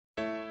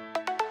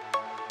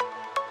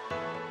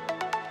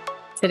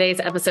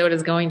Today's episode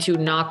is going to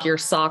knock your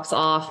socks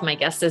off. My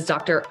guest is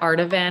Dr.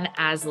 Ardavan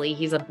Aslie.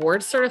 He's a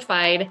board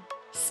certified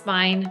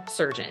spine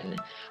surgeon.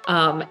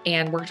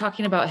 And we're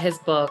talking about his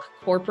book,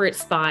 Corporate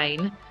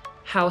Spine,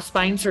 how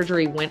spine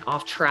surgery went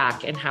off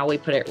track and how we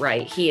put it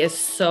right. He is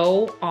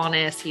so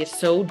honest. He is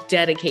so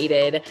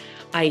dedicated.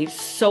 I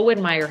so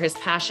admire his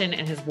passion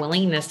and his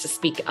willingness to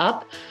speak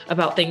up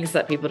about things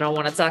that people don't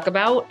want to talk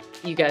about.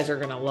 You guys are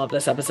going to love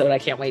this episode. I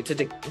can't wait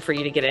for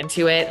you to get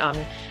into it.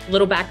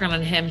 Little background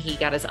on him. He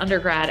got his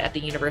undergrad at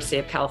the University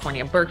of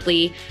California,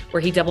 Berkeley,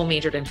 where he double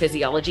majored in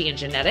physiology and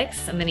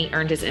genetics. And then he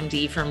earned his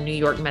MD from New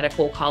York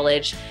Medical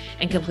College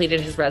and completed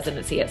his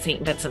residency at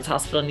St. Vincent's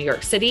Hospital in New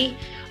York City.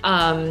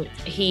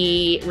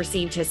 He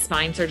received his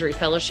spine surgery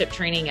fellowship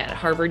training at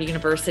Harvard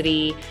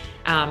University,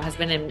 has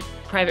been in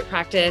private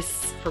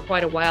practice for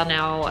quite a while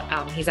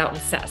now. He's out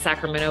in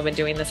Sacramento, been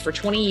doing this for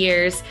 20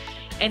 years.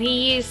 And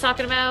he's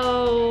talking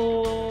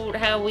about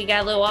how we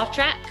got a little off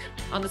track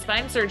on the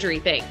spine surgery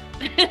thing.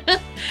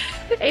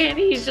 And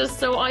he's just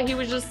so,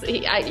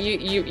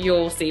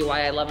 you'll see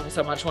why I love him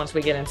so much once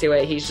we get into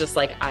it. He's just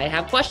like, I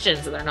have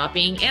questions and they're not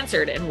being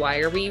answered. And why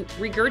are we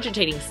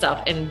regurgitating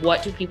stuff? And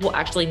what do people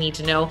actually need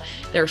to know?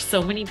 There are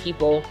so many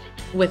people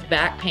with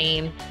back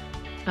pain.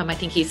 I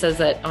think he says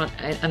that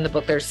on the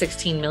book, there's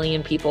 16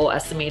 million people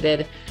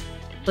estimated.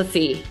 Let's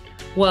see.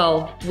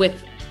 Well,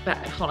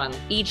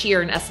 each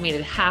year, an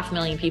estimated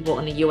 500,000 people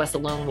in the US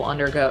alone will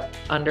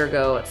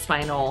undergo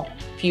spinal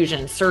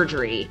fusion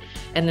surgery.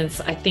 And then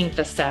I think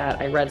the stat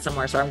I read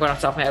somewhere, so I'm going off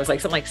the top of my head, it was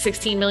like something like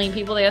 16 million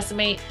people they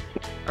estimate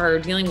are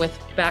dealing with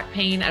back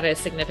pain at a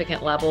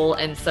significant level.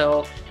 And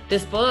so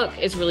this book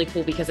is really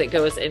cool because it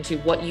goes into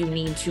what you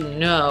need to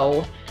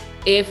know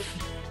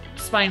if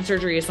spine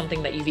surgery is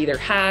something that you've either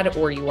had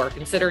or you are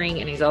considering.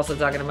 And he's also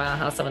talking about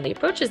how some of the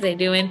approaches they're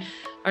doing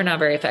are not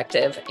very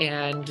effective.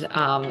 And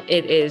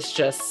it is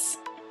just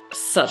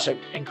such an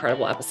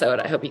incredible episode.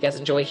 I hope you guys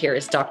enjoy. Here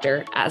is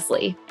Dr.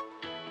 Aslie.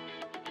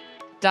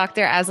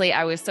 Dr. Aslie,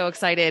 I was so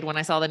excited when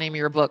I saw the name of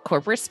your book,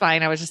 Corporate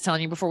Spine. I was just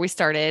telling you before we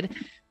started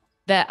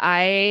that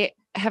I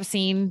have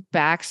seen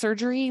back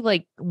surgery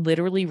like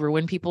literally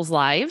ruin people's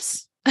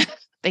lives.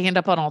 They end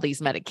up on all these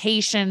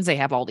medications. They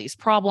have all these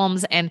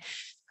problems. And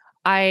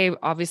I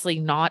obviously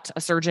not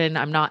a surgeon.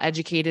 I'm not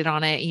educated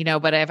on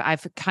it, but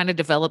I've kind of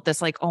developed this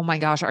like, oh my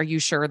gosh, are you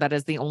sure that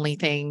is the only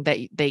thing that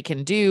they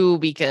can do?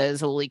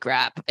 Because holy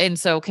crap. And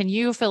so can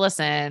you fill us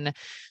in?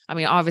 I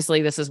mean,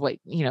 obviously this is what,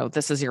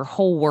 this is your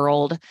whole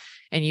world.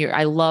 And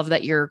I love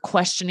that you're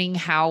questioning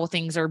how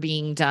things are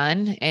being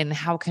done and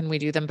how can we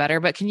do them better?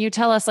 But can you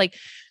tell us like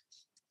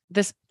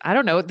this, I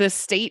don't know, the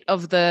state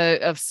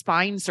of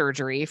spine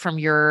surgery from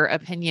your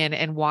opinion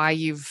and why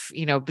you've,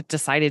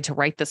 decided to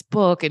write this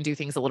book and do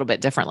things a little bit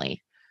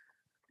differently?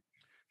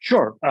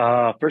 Sure.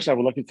 First, I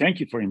would like to thank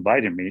you for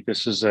inviting me.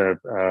 This is a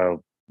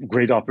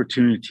great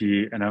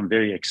opportunity, and I'm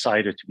very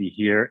excited to be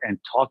here and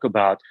talk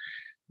about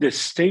the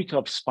state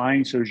of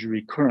spine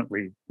surgery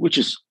currently, which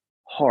is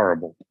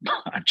horrible.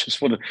 I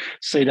just want to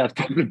say that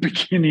from the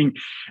beginning.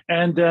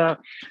 And,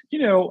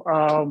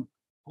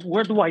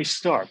 where do I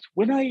start?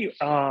 When I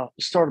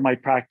started my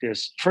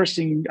practice, first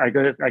thing I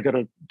got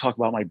to talk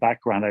about my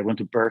background. I went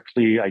to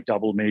Berkeley. I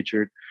double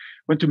majored,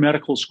 went to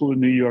medical school in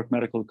New York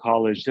Medical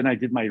College. Then I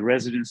did my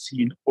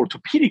residency in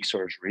orthopedic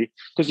surgery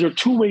because there are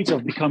two ways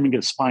of becoming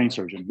a spine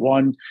surgeon.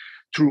 One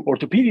through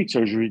orthopedic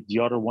surgery. The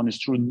other one is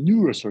through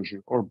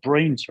neurosurgery or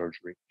brain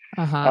surgery.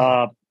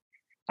 I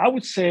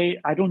would say,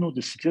 I don't know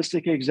the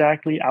statistic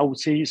exactly. I would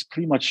say it's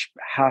pretty much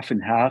half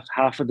and half.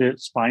 Half of the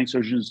spine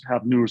surgeons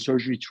have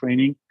neurosurgery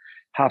training.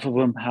 Half of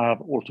them have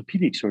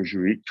orthopedic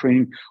surgery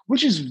training,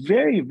 which is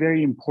very,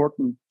 very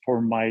important for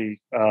my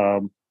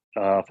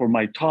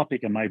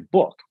topic and my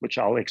book, which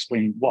I'll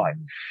explain why.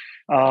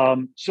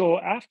 So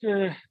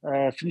after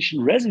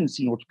finishing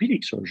residency in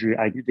orthopedic surgery,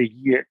 I did a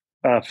year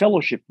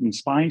fellowship in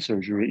spine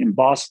surgery in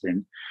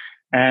Boston.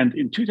 And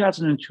in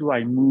 2002,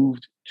 I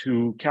moved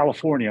to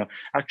California.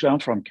 Actually, I'm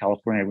from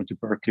California. I went to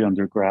Berkeley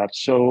undergrad,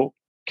 so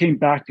came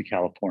back to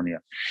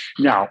California.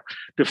 Now,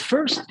 the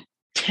first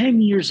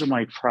 10 years of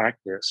my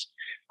practice,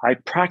 I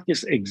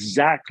practiced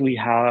exactly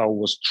how I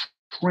was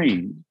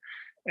trained.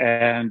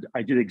 And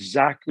I did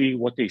exactly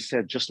what they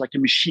said, just like a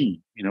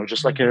machine,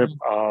 just like a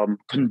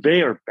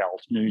conveyor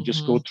belt. You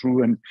just go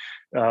through and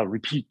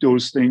repeat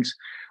those things.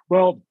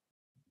 Well,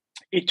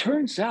 it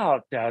turns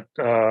out that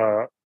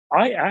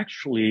I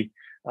actually,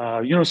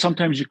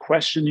 sometimes you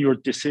question your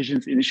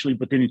decisions initially,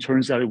 but then it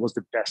turns out it was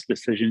the best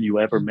decision you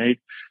ever made.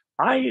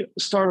 I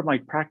started my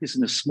practice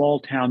in a small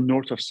town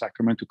north of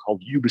Sacramento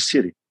called Yuba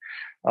City.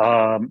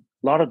 A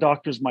lot of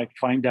doctors might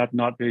find that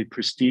not very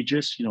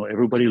prestigious.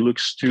 Everybody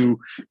looks to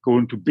go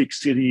into big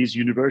cities,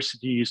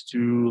 universities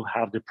to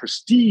have the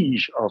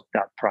prestige of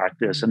that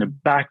practice and the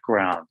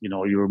background.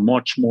 You're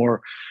much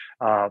more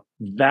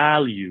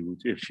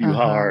valued if you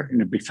are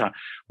in a big town.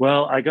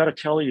 Well, I got to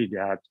tell you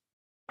that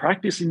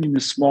practicing in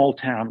a small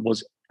town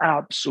was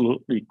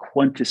absolutely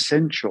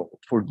quintessential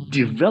for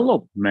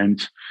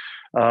development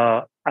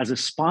as a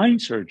spine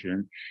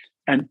surgeon.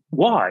 And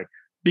why?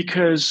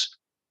 Because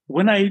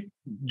when I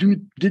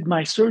did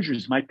my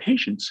surgeries, my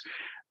patients,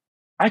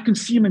 I can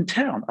see him in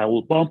town. I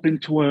will bump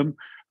into him.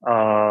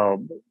 Uh,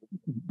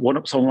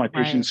 some of my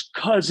patients'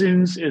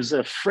 cousins is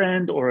a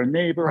friend or a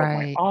neighbor of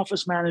my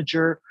office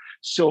manager.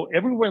 So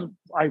everywhere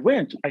I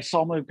went, I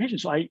saw my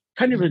patients. So I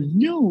kind of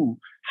knew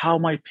how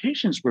my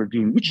patients were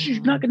doing, which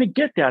you're not going to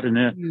get that in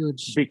a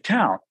big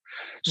town.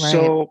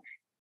 So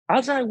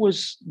as I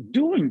was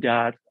doing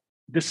that,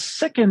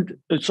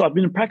 so I've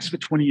been in practice for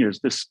 20 years.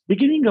 This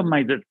beginning of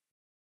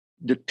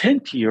the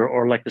 10th year,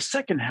 or like the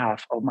second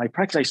half of my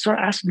practice, I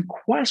started asking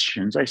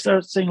questions. I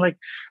started saying like,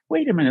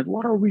 wait a minute,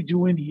 what are we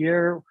doing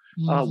here?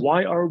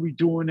 Why are we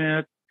doing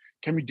it?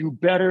 Can we do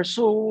better?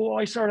 So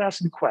I started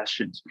asking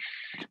questions.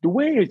 The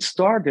way it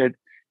started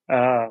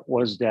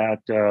was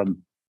that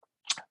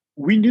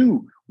we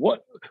knew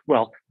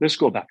let's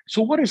go back.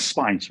 So what is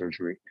spine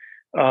surgery?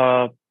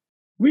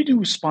 We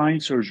do spine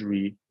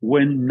surgery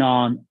when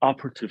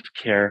non-operative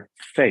care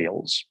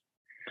fails.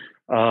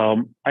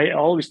 I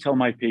always tell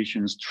my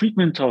patients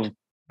treatment of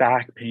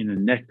back pain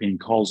and neck pain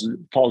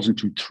falls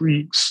into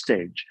 3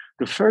 stages.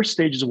 The first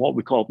stage is what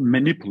we call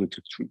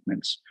manipulative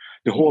treatments.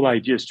 The whole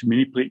idea is to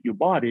manipulate your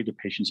body, the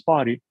patient's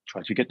body,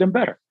 try to get them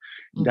better.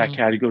 In that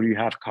category, you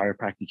have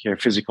chiropractic care,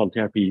 physical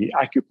therapy,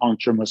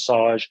 acupuncture,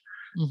 massage,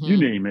 you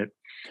name it.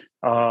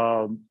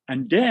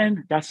 And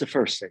then that's the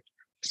first stage.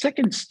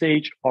 Second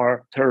stage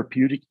are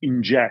therapeutic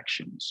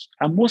injections,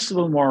 and most of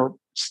them are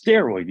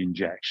steroid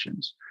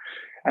injections.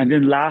 And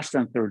then last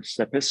and third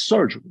step is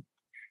surgery.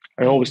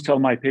 I always tell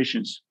my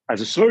patients,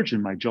 as a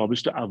surgeon, my job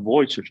is to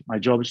avoid surgery. My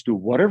job is to do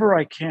whatever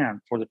I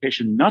can for the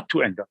patient not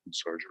to end up in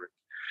surgery.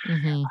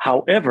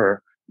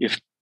 However,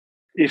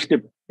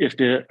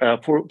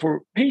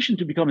 for patient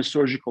to become a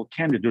surgical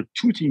candidate,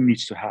 2 things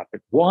needs to happen.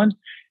 One,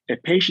 a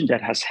patient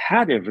that has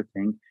had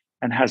everything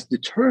and has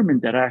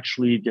determined that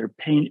actually their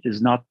pain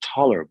is not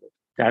tolerable.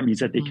 That means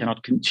that they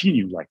cannot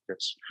continue like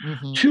this.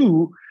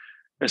 2,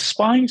 a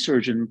spine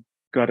surgeon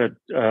got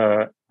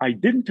to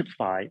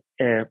identify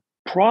a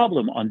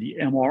problem on the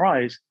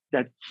MRIs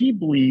that he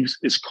believes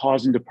is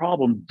causing the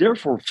problem.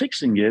 Therefore,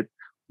 fixing it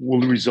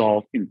will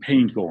result in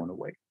pain going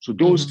away. So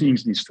those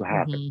things needs to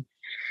happen.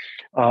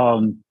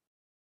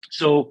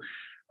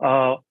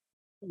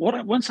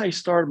 Once I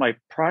started my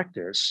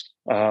practice,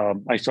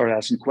 I started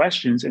asking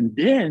questions. And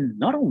then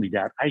not only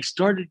that, I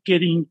started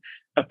getting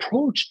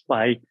approached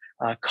by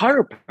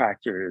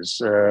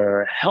chiropractors,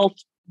 health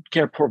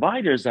care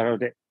providers that are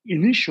the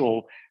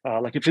initial,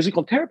 like a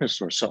physical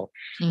therapist or so.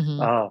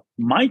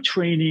 My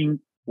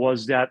training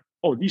was that,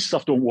 these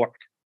stuff don't work.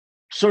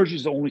 Surgery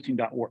is the only thing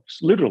that works,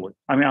 literally.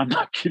 I mean, I'm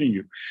not kidding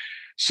you.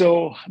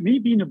 So me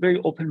being a very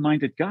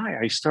open-minded guy,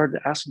 I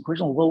started asking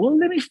questions. Well,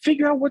 let me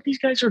figure out what these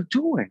guys are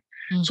doing.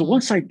 So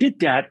once I did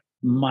that,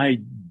 my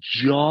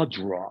jaw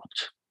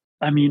dropped.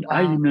 I mean,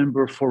 I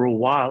remember for a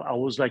while, I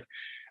was like,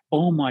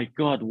 oh my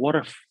God, what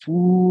a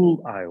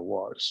fool I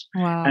was.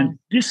 And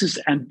this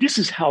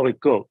is how it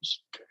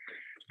goes.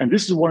 And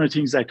this is one of the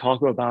things I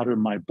talk about in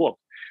my book.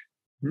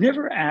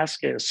 Never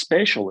ask a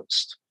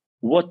specialist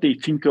what they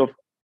think of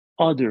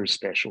other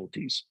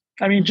specialties.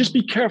 I mean, just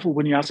be careful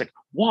when you ask, like,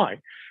 why?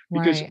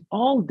 Because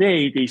all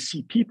day they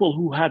see people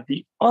who had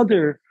the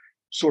other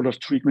sort of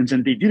treatments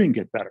and they didn't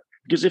get better.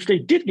 Because if they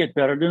did get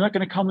better, they're not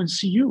going to come and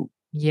see you.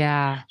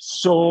 Yeah.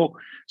 So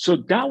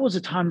that was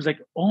a time like,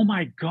 oh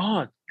my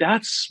God,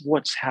 that's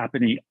what's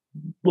happening.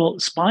 Well,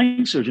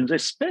 spine surgeons,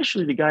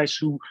 especially the guys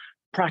who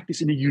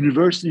practice in a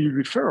university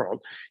referral.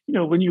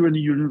 When you're in a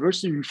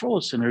university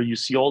referral center, you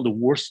see all the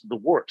worst of the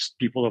worst.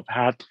 People have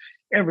had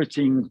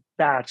everything,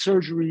 bad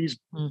surgeries,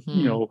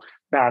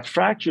 bad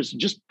fractures,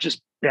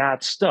 just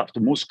bad stuff, the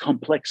most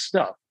complex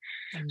stuff.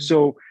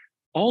 So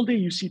all day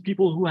you see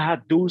people who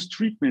had those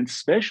treatments,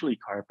 especially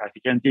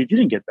chiropractic, and they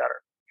didn't get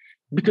better.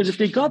 Because if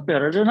they got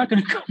better, they're not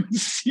going to come and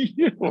see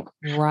you.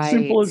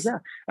 Simple as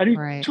that. And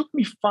it took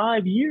me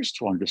 5 years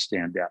to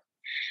understand that.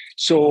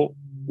 So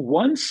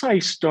once I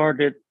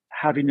started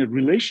having a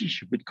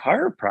relationship with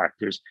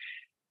chiropractors,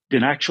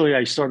 then actually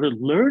I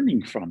started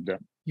learning from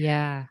them.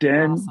 Yeah.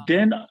 Then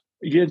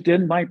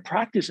my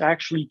practice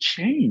actually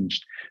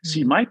changed.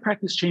 See, my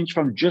practice changed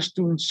from just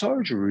doing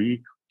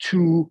surgery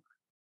to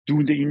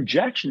doing the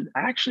injection,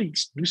 actually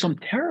do some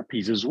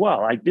therapies as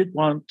well. I did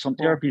some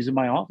therapies in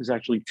my office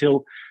actually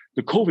till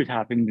the COVID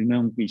happened and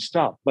then we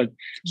stopped. But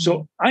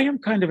so I am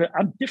I'm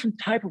a different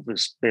type of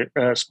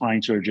a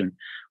spine surgeon.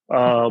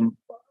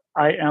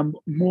 I am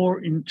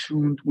more in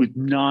tune with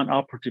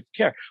non-operative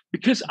care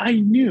because I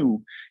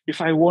knew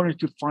if I wanted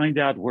to find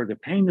out where the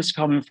pain is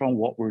coming from,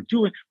 what we're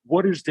doing,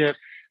 what is the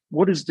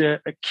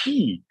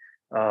key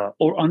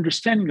or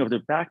understanding of the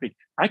back pain.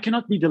 I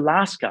cannot be the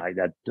last guy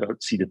that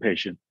see the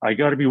patient. I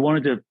got to be one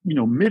of the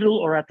middle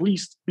or at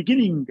least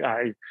beginning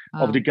guy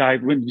of the guy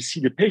when we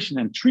see the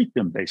patient and treat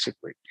them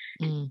basically.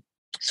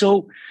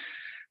 So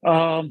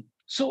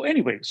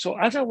anyway, so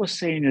as I was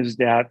saying is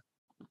that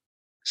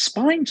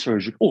spine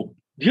surgery. Oh,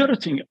 the other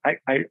thing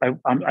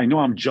I know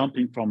I'm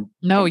jumping from.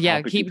 No,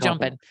 yeah, keep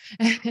jumping.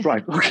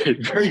 Right. Okay.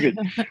 Very good.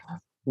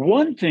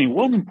 One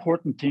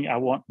important thing I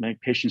want my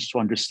patients to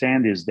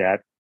understand is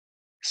that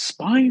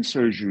spine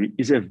surgery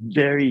is a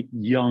very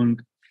young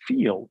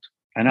field,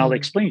 and I'll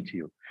explain to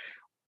you.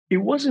 It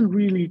wasn't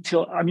really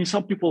till, I mean,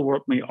 some people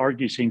may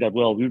argue saying that,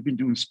 well, we've been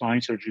doing spine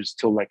surgeries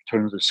till like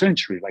turn of the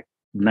century, like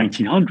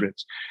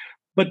 1900s.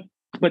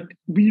 But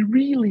we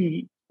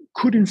really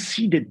couldn't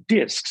see the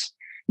discs.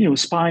 You know,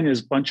 spine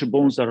is a bunch of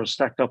bones that are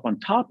stacked up on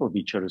top of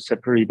each other,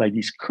 separated by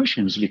these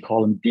cushions. We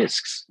call them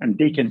discs, and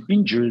they can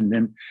injure and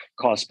then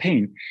cause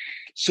pain.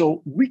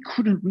 So we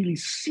couldn't really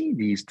see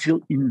these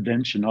till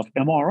invention of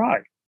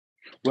MRI.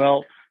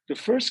 Well, the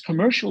first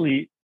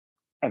commercially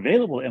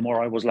available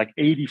MRI was like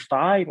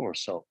 85 or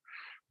so.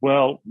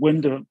 Well,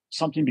 when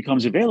something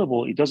becomes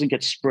available, it doesn't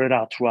get spread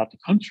out throughout the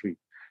country.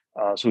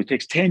 So it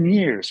takes 10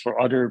 years for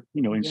other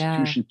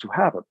institutions to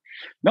have it.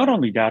 Not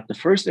only that, the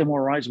first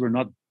MRIs were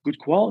not good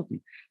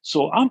quality.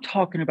 So I'm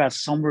talking about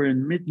somewhere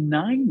in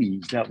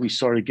mid-90s that we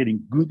started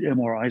getting good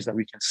MRIs that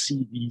we can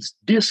see these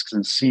discs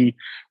and see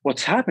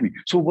what's happening.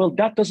 So, well,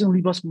 that doesn't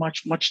leave us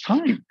much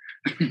time.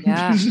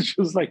 Yeah. This is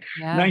just like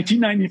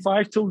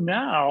 1995 till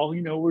now,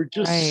 we're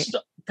just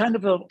kind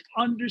of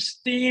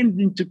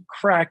understanding to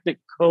crack the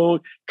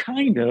code,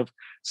 kind of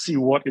see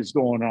what is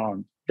going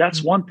on.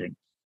 That's one thing.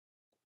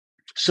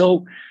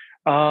 So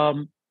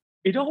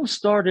it all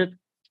started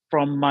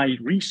from my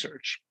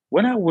research.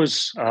 When I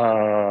was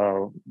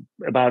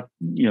about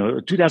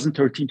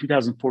 2013,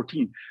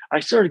 2014, I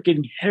started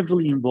getting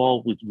heavily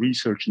involved with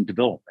research and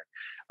development.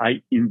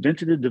 I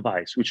invented a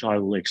device, which I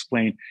will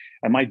explain.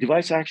 And my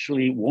device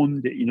actually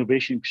won the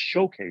innovation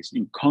showcase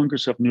in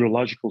Congress of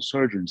Neurological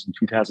Surgeons in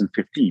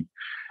 2015.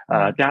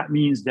 That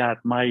means that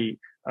my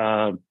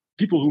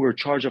people who were in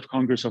charge of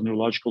Congress of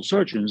Neurological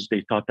Surgeons,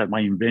 they thought that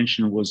my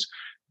invention was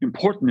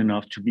important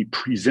enough to be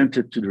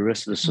presented to the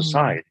rest of the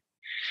society.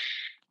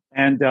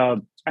 And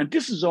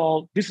this is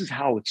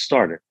how it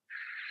started.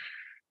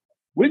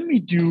 When we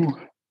do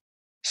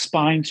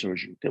spine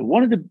surgery,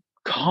 one of the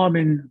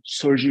common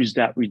surgeries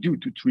that we do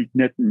to treat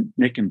neck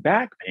and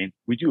back pain,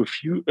 we do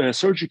a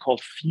surgery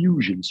called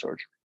fusion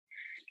surgery.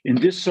 In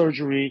this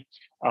surgery,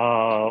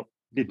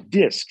 the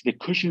disc, the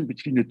cushion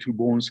between the two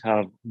bones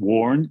have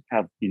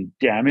been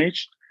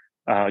damaged.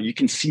 You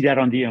can see that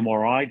on the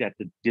MRI that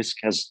the disc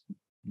has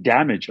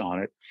damage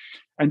on it.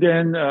 And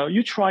then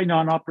you try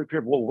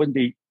non-operative. Well, when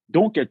they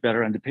don't get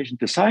better and the patient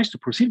decides to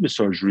proceed with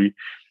surgery,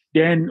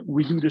 then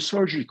we do the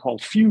surgery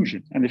called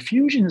fusion. And the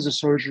fusion is a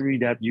surgery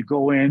that you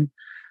go in,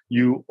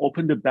 you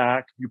open the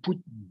back, you put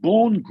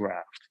bone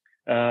graft,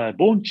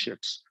 bone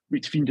chips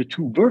between the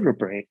two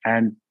vertebrae,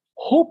 and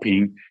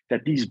hoping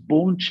that these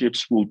bone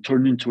chips will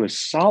turn into a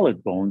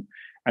solid bone,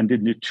 and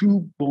then the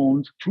two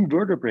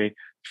vertebrae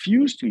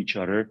fuse to each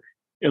other,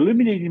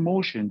 eliminating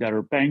motion that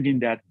are banging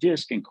that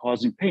disc and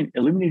causing pain,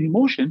 eliminating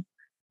motion,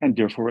 and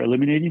therefore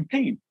eliminating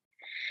pain.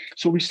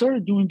 So we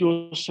started doing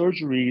those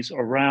surgeries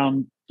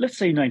around, let's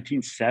say,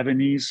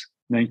 1970s,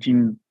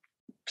 1960s,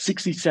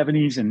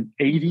 70s, and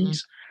 80s.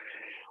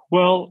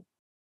 Well,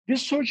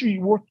 this surgery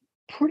worked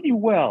pretty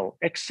well,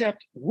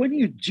 except when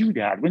you do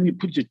that, when you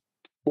put the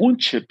bone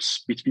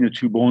chips between the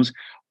two bones,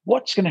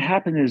 what's going to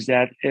happen is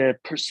that a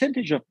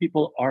percentage of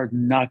people are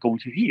not going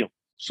to heal.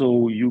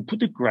 So you put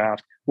the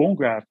bone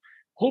graft,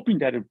 hoping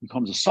that it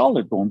becomes a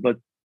solid bone, but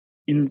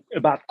in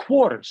about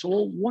quarter, so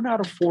 1 out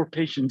of 4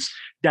 patients,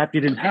 that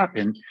didn't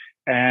happen,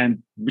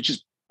 and which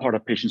is part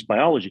of patient's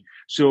biology.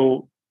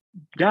 So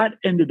that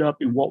ended up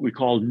in what we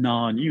call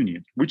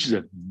non-union, which is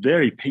a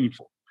very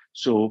painful.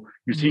 So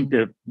you think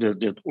that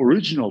the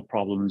original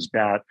problem is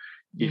bad.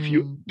 If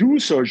you do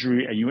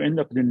surgery and you end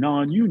up in a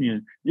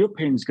non-union, your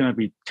pain is going to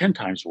be 10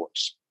 times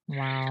worse.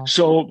 Wow.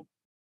 So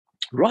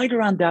right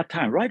around that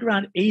time, right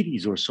around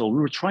 80s or so, we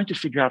were trying to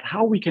figure out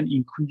how we can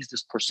increase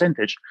this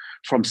percentage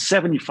from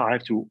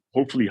 75 to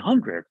hopefully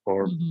 100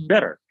 or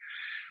better.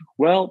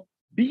 Well,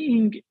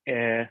 being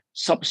a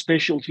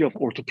subspecialty of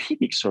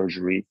orthopedic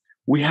surgery,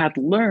 we had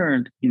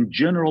learned in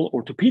general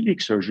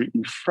orthopedic surgery,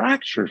 in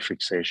fracture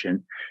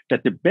fixation,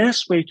 that the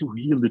best way to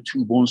heal the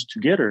two bones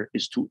together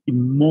is to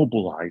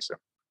immobilize them,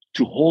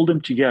 to hold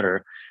them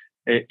together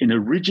in a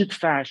rigid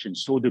fashion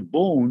so the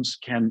bones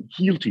can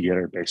heal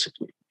together,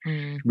 basically.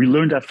 We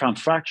learned that from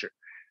fracture.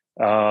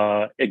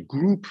 A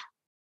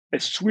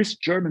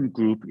Swiss-German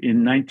group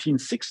in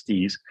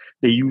 1960s,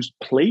 they used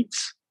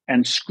plates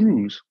and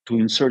screws to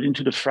insert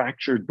into the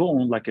fractured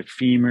bone, like a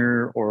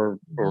femur or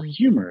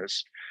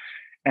humerus.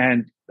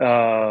 And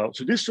so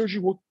this surgery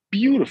worked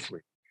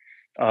beautifully.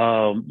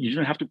 You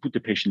didn't have to put the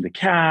patient in the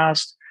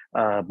cast.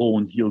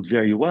 Bone healed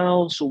very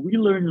well. So we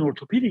learned in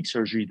orthopedic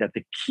surgery that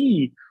the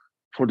key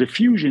for the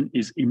fusion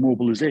is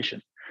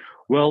immobilization.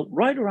 Well,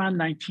 right around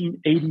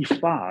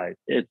 1985,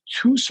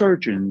 2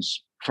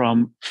 surgeons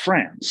from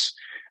France,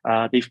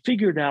 they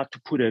figured out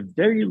to put a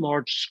very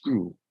large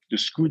screw, the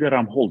screw that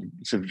I'm holding.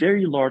 It's a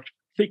very large,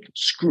 thick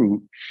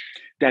screw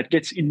that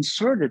gets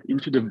inserted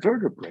into the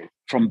vertebrae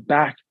from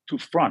back to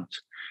front.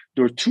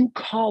 There are 2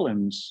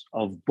 columns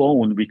of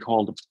bone we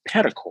call the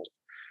pedicle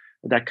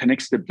that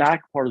connects the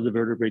back part of the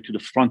vertebrae to the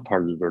front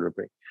part of the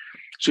vertebrae.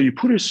 So you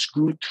put a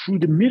screw through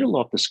the middle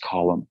of this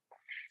column,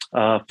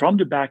 from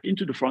the back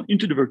into the front,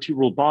 into the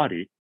vertebral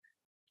body,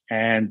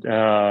 And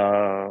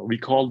we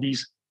call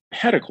these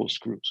pedicle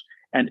screws.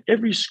 And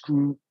every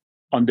screw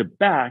on the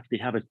back, they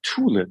have a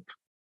tulip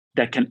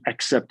that can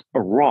accept a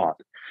rod.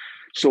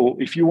 So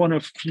if you want to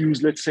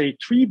fuse, let's say,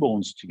 three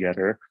bones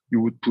together,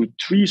 you would put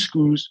three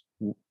screws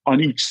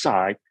on each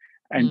side,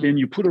 and then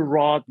you put a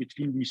rod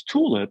between these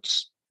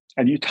tulips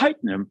and you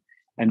tighten them.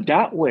 And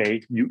that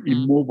way you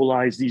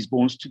immobilize these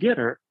bones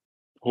together.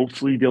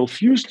 Hopefully they'll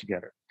fuse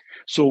together.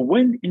 So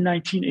when in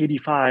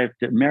 1985,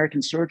 the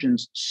American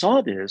surgeons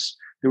saw this,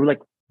 they were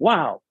like,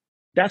 wow,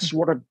 that's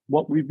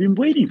what we've been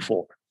waiting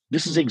for.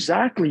 This is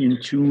exactly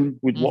in tune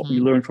with what we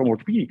learned from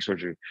orthopedic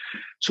surgery.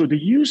 So the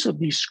use of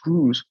these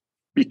screws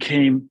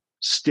became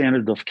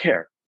standard of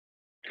care.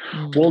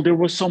 Well, there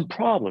were some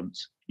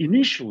problems.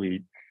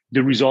 Initially,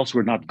 the results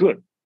were not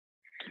good.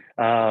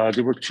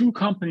 There were two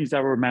companies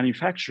that were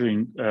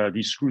manufacturing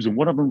these screws, and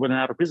one of them went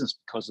out of business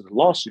because of the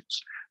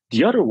lawsuits.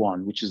 The other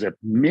one, which is a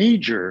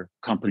major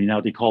company now,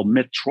 they call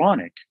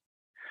Medtronic,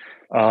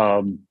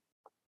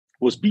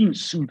 was being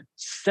sued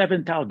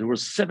 7,000. There were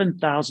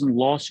 7,000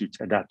 lawsuits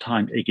at that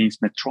time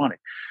against Medtronic.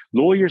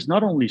 Lawyers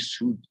not only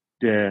sued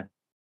the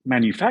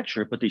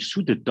manufacturer, but they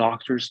sued the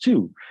doctors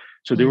too.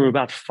 So there were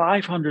about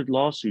 500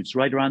 lawsuits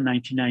right around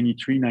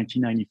 1993,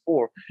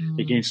 1994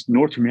 against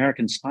North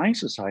American Spine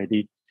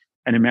Society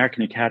and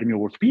American Academy of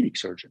Orthopedic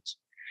Surgeons.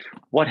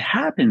 What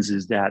happens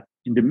is that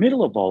in the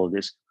middle of all of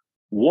this,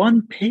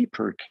 one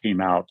paper came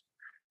out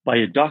by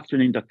a doctor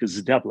named Dr.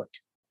 Zdeblik.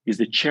 He's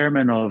the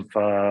chairman of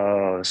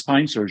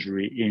spine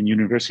surgery in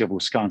University of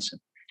Wisconsin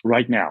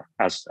right now,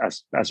 as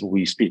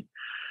we speak.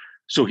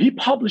 So he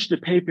published a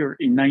paper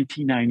in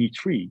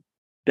 1993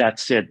 that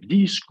said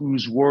these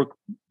screws work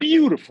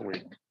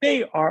beautifully.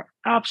 They are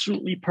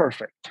absolutely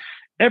perfect.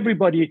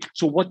 Everybody.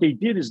 So what they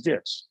did is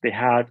this: they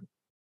had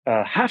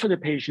half of the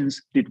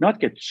patients did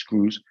not get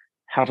screws,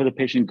 half of the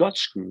patient got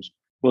screws.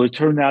 Well, it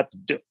turned out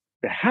the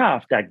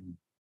half that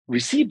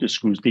received the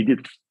screws, they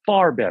did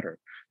far better.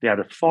 They had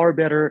a far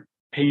better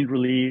pain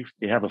relief.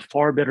 They have a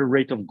far better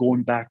rate of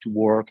going back to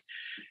work.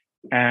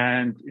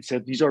 And it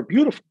said, these are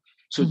beautiful.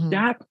 So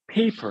that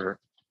paper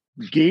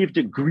gave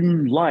the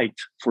green light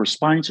for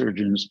spine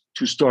surgeons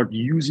to start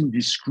using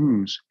these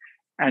screws.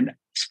 And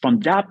from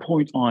that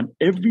point on,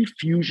 every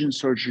fusion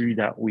surgery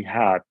that we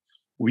had,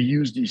 we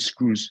used these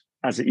screws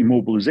as an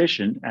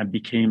immobilization and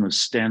became a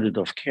standard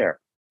of care.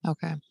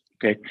 Okay.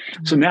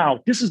 So now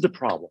this is the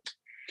problem.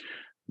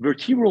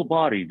 Vertebral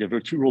body, the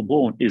vertebral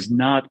bone, is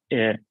not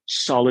a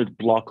solid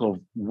block of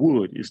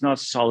wood. It's not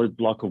a solid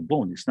block of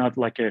bone. It's not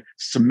like a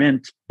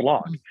cement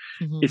block.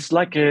 It's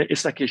like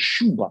a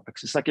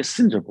shoebox. It's like a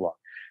cinder block.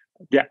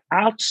 The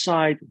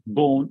outside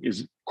bone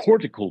is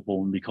cortical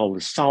bone. We call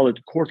it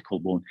solid cortical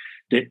bone.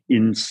 The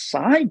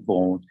inside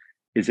bone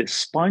is a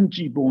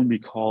spongy bone we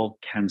call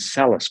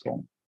cancellous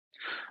bone.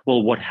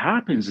 Well, what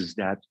happens is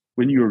that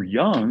when you're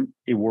young,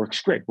 it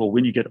works great. Well,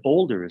 when you get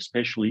older,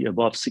 especially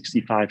above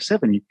 65,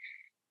 70,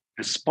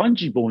 the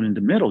spongy bone in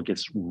the middle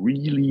gets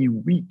really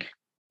weak.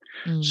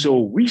 So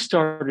we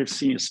started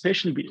seeing,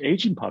 especially with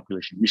aging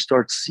population, we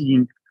start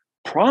seeing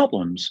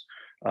problems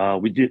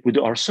with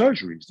our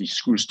surgeries. These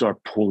screws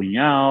start pulling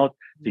out,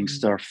 things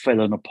start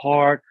falling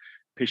apart.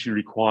 Patient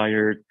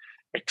required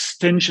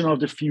extension of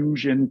the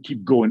fusion,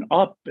 keep going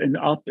up and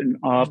up and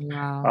up,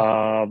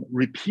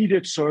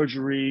 repeated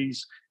surgeries.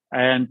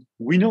 And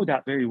we know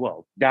that very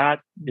well. That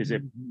is a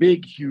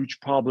big, huge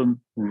problem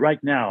right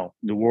now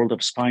in the world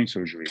of spine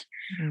surgery.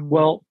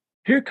 Well,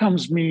 here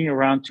comes me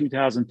around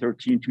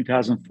 2013,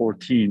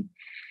 2014.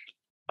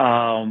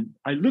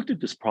 I looked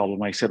at this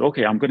problem. I said,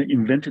 okay, I'm going to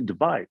invent a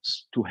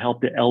device to help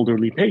the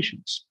elderly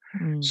patients.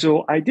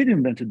 So I did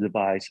invent a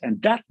device,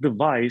 and that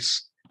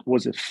device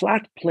was a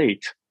flat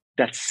plate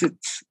that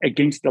sits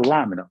against the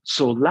lamina.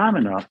 So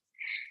lamina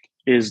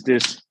is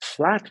this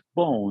flat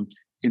bone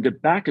in the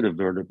back of the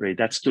vertebrae.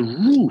 That's the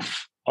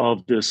roof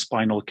of the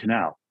spinal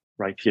canal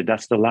right here.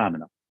 That's the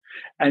lamina.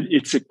 And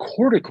it's a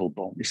cortical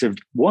bone. It's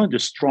one of the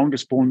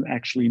strongest bones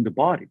actually in the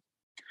body.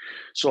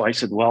 So I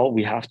said, well,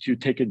 we have to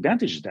take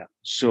advantage of that.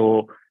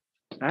 So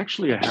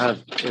actually, I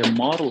have a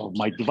model of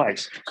my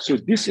device. So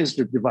this is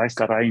the device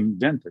that I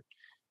invented.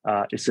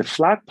 It's a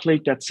flat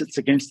plate that sits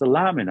against the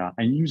lamina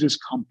and uses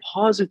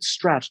composite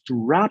straps to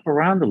wrap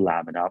around the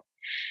lamina.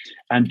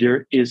 And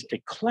there is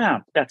a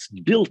clamp that's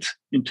built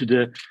into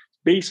the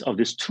base of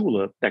this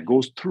tulip that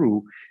goes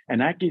through.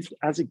 And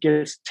as it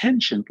gets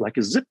tensioned like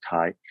a zip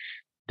tie,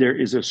 there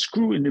is a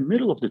screw in the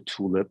middle of the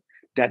tulip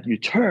that you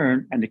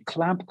turn, and the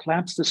clamp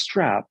clamps the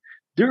strap.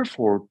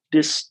 Therefore,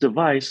 this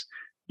device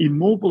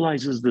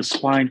immobilizes the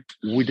spine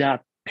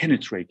without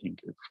penetrating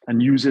it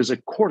and uses a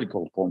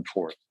cortical bone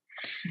for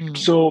it.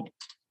 So,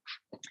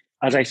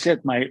 as I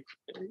said, my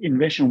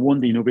invention won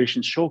the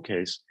innovation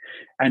showcase.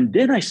 And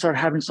then I started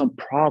having some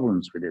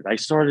problems with it. I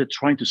started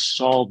trying to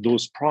solve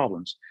those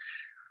problems.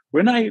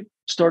 When I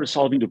started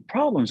solving the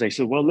problems, I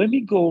said, well, let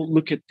me go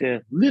look at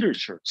the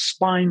literature,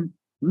 spine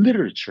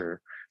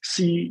literature,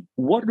 see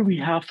what do we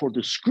have for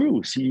the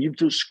screws, see if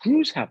the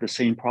screws have the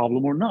same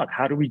problem or not.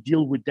 How do we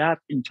deal with that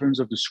in terms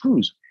of the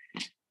screws?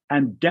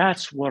 And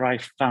that's what I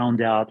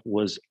found out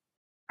was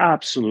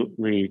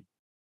absolutely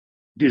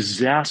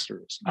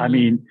disastrous. I Mm.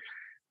 mean,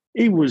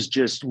 it was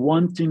just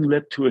one thing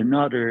led to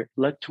another,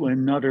 led to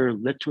another,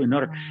 led to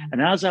another. Wow.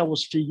 And as I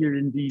was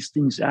figuring these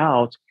things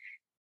out,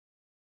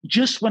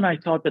 just when I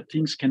thought that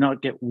things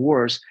cannot get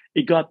worse,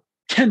 it got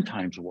 10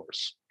 times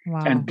worse.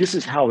 Wow. And this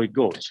is how it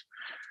goes.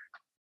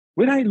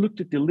 When I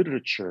looked at the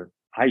literature,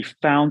 I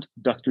found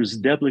Dr.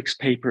 Zdeblik's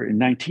paper in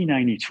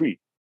 1993.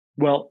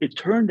 Well, it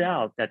turned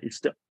out that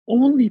it's the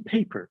only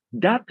paper,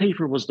 that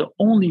paper was the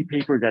only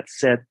paper that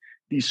said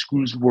these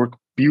screws work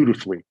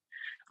beautifully.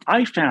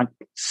 I found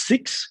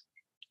 6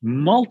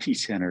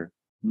 multi-center,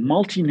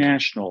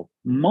 multinational,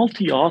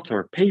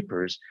 multi-author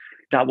papers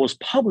that was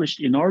published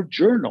in our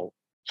journal.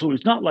 So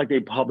it's not like they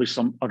published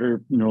some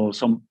other,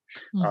 some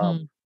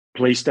Mm-hmm.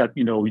 place that,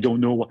 we don't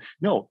know what.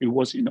 No, it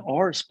was in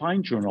our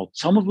spine journal.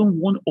 Some of them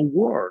won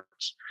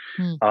awards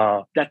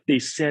Mm. that they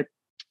said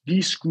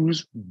these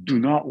screws do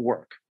not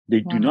work.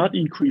 They do Wow. not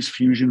increase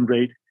fusion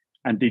rate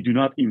and they do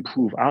not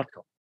improve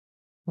outcome.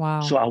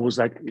 Wow. So I was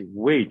like,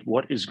 wait,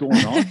 what is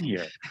going on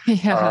here?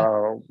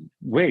 Yeah.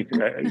 Wait,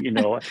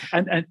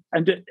 and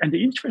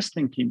the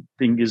interesting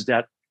thing is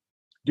that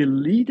the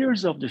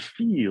leaders of the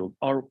field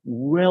are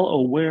well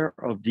aware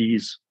of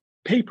these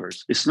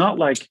papers. It's not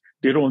like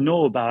they don't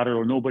know about it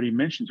or nobody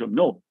mentions them.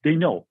 No, they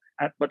know.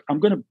 But I'm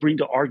going to bring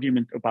the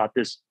argument about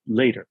this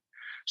later.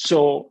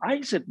 So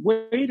I said,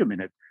 wait a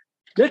minute.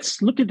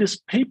 Let's look at this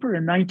paper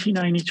in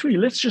 1993.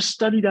 Let's just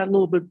study that a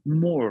little bit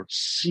more,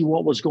 see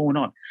what was going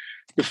on.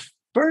 The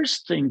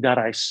first thing that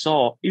I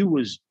saw, it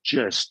was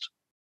just,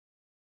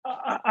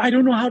 I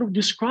don't know how to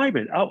describe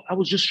it. I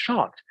was just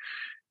shocked.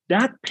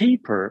 That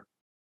paper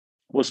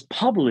was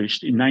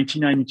published in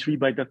 1993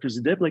 by Dr.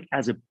 Zdeblik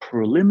as a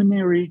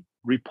preliminary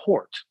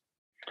report.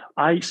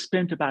 I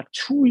spent about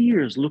 2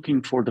 years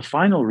looking for the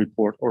final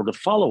report or the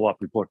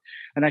follow-up report,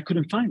 and I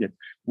couldn't find it.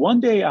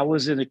 One day I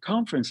was at a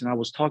conference and I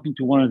was talking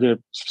to one of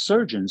the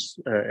surgeons,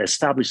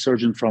 established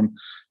surgeon from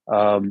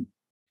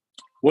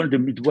one of the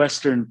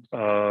Midwestern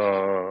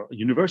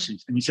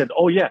universities. And he said,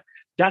 oh yeah,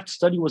 that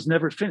study was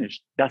never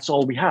finished. That's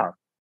all we have.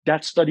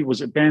 That study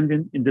was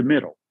abandoned in the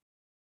middle.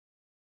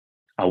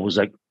 I was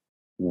like,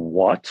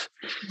 what?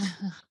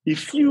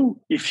 If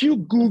you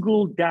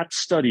Google that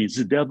study,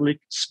 Zdeblik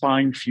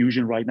spine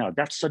fusion right now,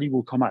 that study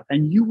will come out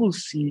and you will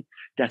see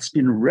that's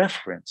been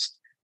referenced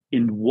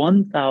in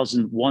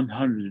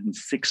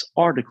 1,106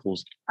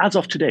 articles as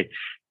of today.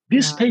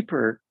 This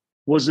paper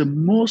was the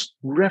most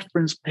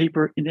referenced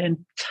paper in the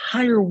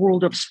entire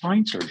world of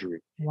spine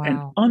surgery,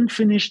 an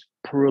unfinished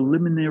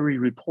preliminary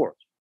report.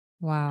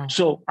 Wow.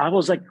 So I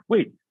was like,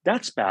 wait,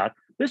 that's bad.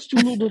 Let's do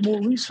a little bit more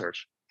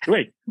research.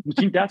 Wait, you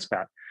think that's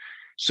bad?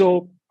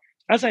 So,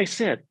 as I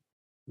said,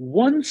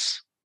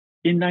 once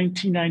in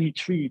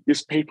 1993,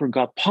 this paper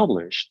got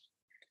published,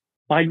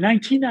 by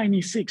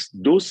 1996,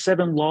 those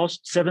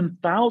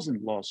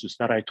 7,000 lawsuits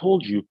that I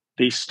told you,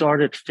 they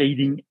started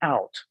fading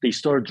out. They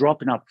started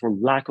dropping out for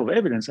lack of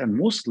evidence and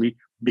mostly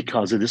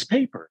because of this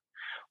paper.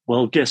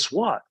 Well, guess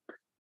what?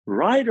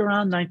 Right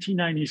around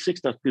 1996,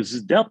 Dr.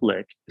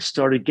 Zdeblik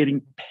started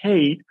getting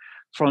paid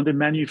from the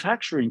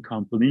manufacturing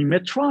company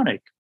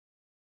Medtronic.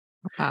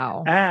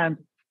 Wow. And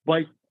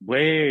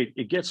wait,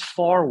 it gets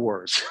far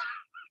worse.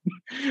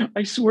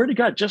 I swear to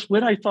God, just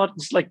when I thought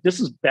it's like this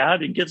is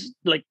bad, it gets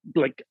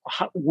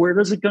where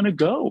is it going to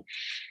go? Wow.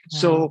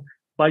 So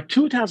by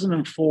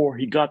 2004,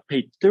 he got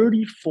paid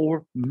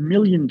 $34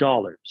 million,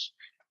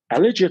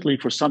 allegedly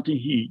for something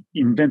he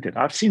invented.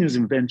 I've seen his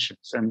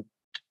inventions. And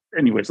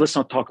anyways, let's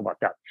not talk about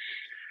that.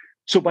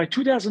 So by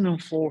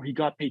 2004, he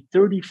got paid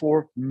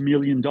 $34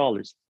 million,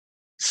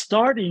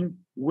 starting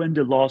when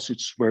the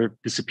lawsuits were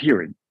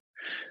disappearing.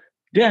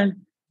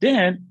 Then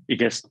it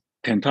gets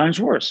 10 times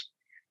worse.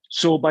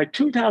 So by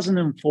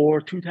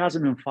 2004,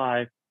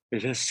 2005,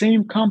 the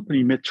same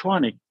company,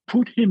 Medtronic,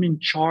 put him in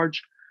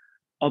charge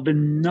of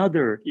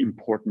another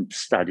important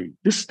study.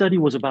 This study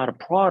was about a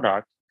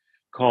product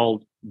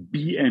called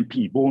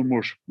BMP, bone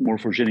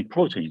morphogenic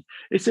protein.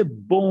 It's a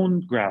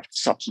bone graft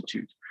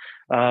substitute.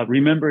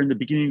 Remember in the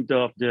beginning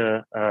of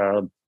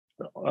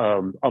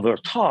our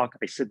talk,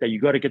 I said that you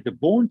got to get the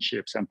bone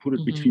chips and put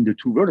it between the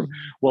two vertebrae.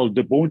 Well,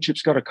 the bone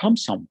chips got to come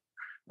somewhere.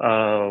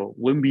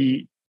 When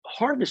we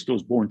harvest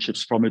those bone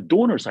chips from a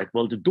donor site,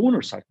 well, the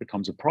donor site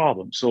becomes a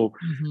problem. So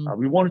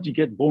we wanted to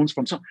get bones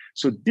from some.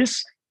 So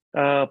this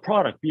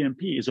product,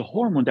 BMP, is a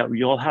hormone that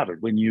we all have it.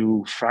 When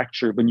you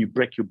fracture, when you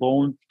break your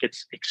bone, it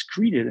gets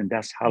excreted, and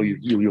that's how you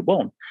heal your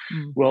bone.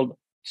 Well,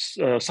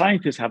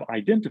 scientists have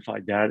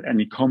identified that,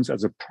 and it comes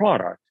as a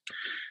product.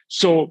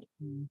 So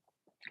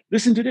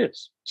listen to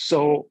this.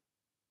 So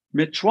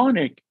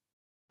Medtronic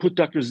put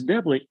Dr.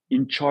 Zdeblik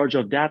in charge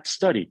of that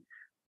study.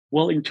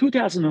 Well, in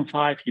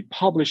 2005, he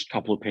published a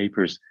couple of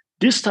papers.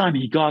 This time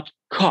he got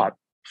caught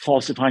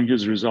falsifying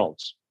his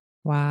results.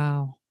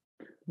 Wow.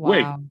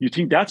 Wait, you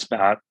think that's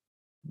bad?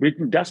 We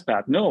think that's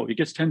bad. No, it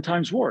gets 10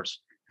 times worse.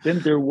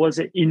 Then there was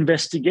an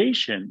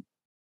investigation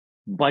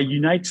by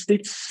United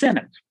States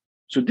Senate.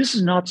 So this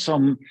is not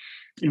some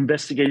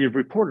investigative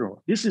reporter.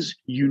 This is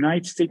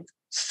United States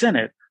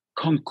Senate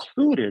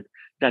concluded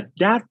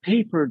that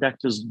paper that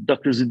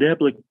Dr.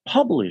 Zideblik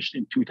published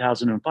in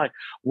 2005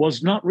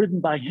 was not written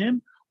by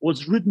him,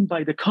 was written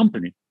by the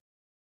company.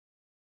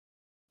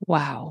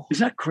 Wow. Is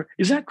that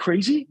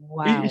crazy?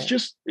 Wow.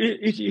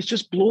 It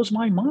just blows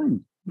my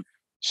mind.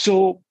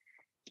 So,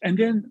 and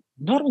then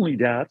not only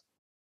that,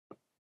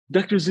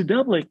 Dr.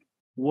 Zideblik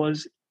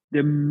was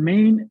the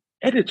main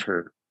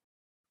editor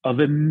of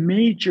a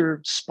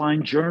major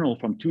spine journal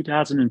from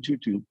 2002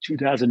 to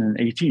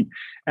 2018.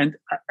 And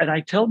I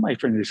tell my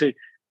friends, they say,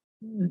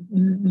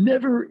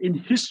 never in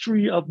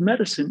history of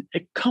medicine,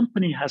 a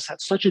company has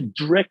had such a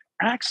direct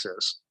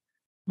access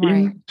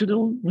into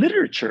the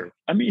literature.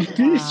 I mean,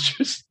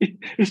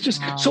 it's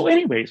just, so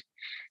anyways,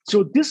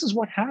 so this is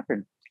what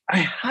happened. I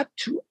had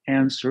to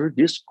answer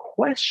this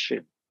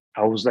question.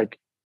 I was like,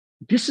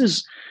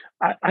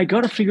 I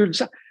got to figure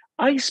this out.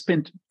 I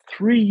spent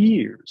 3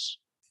 years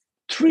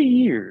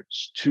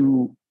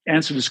to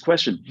answer this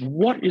question.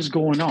 What is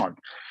going on?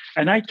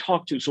 And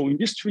so in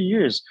these 3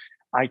 years,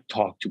 I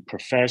talked to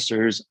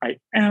professors, I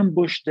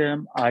ambushed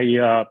them,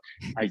 I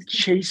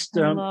chased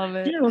them.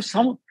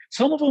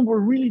 Some of them were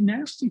really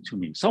nasty to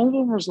me. Some of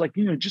them was like,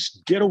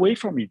 just get away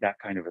from me, that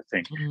kind of a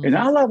thing. And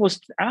all I was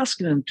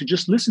asking them to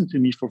just listen to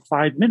me for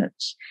 5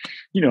 minutes.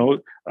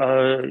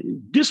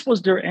 This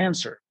was their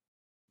answer.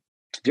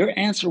 Their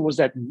answer was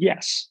that,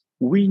 yes,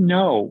 we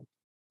know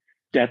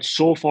that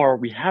so far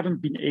we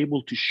haven't been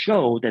able to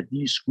show that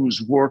these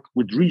screws work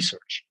with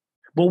research,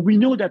 but we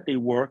know that they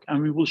work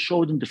and we will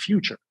show it in the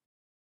future.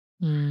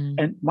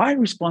 And my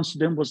response to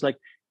them was like,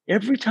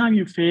 every time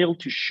you fail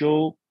to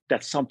show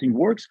that something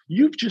works,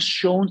 you've just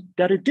shown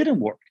that it didn't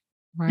work.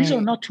 Right. These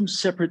are not two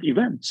separate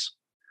events.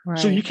 Right.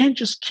 So you can't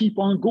just keep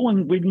on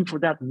going, waiting for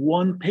that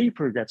one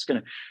paper that's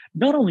going to,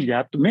 not only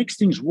that, to make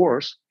things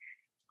worse,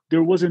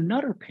 there was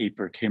another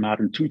paper came out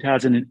in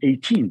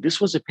 2018.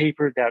 This was a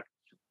paper that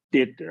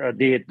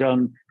they had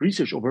done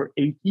research over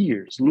 8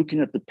 years, looking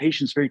at the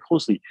patients very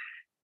closely.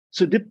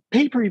 So the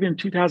paper even in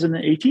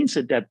 2018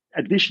 said that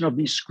addition of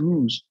these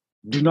screws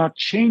do not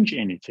change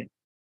anything.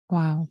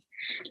 Wow.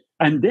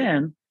 And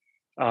then,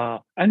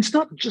 and it's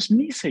not just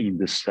me saying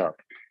this stuff.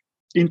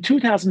 In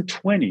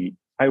 2020,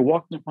 I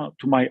walked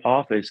to my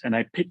office and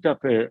I picked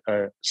up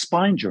a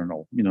spine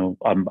journal.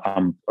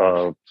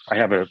 I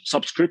have a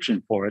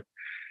subscription for it.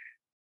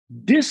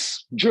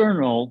 This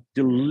journal,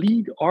 the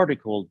lead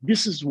article,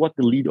 this is what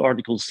the lead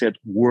article said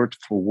word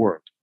for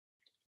word.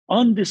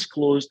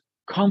 Undisclosed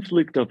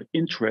conflict of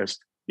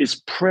interest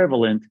is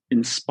prevalent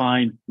in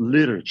spine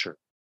literature.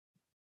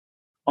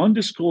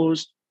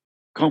 Undisclosed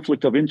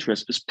conflict of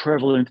interest is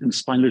prevalent in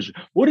spine literature.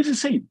 What is it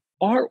saying?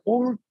 Our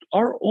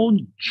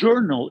own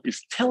journal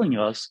is telling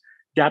us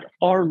that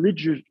our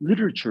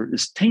literature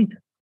is tainted.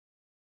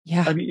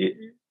 Yeah. I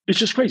mean, it's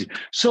just crazy.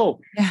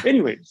 So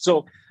anyway,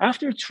 so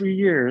after 3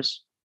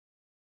 years,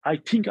 I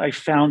think I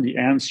found the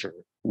answer,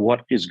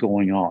 what is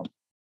going on.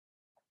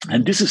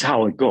 And this is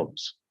how it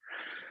goes.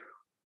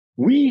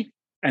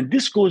 And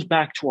this goes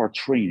back to our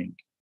training.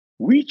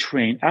 We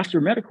train, after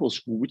medical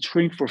school, we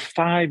train for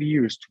 5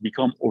 years to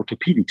become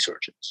orthopedic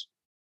surgeons.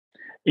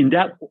 In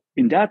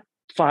that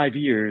 5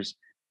 years,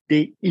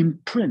 they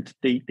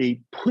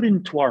put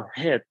into our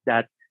head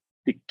that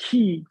the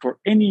key for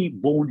any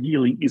bone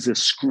healing is a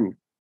screw.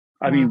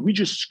 I mean, we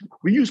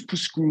use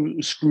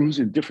screws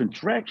in different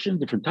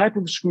directions, different type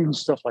of screws and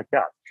stuff like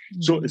that.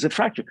 So it's a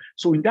fracture.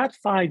 So in that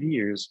 5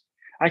 years,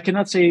 I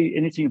cannot say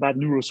anything about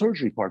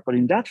neurosurgery part, but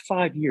in that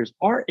 5 years,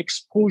 our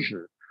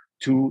exposure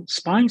to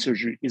spine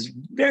surgery is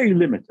very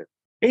limited.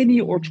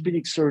 Any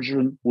orthopedic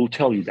surgeon will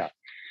tell you that.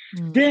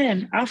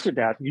 Then after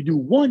that, you do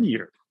 1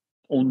 year,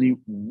 only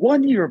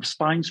 1 year of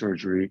spine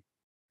surgery,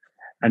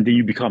 and then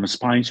you become a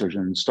spine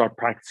surgeon and start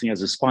practicing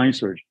as a spine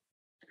surgeon.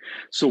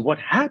 So what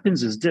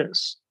happens is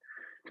this.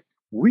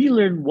 We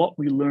learn what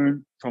we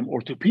learned from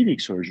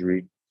orthopedic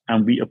surgery,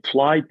 and we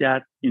applied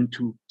that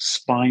into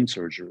spine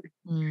surgery.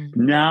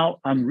 Now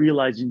I'm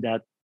realizing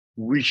that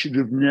we should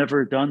have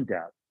never done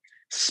that.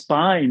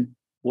 Spine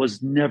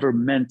was never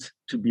meant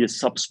to be a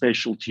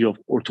subspecialty of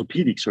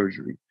orthopedic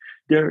surgery.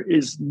 There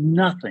is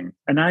nothing,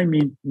 and I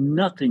mean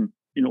nothing,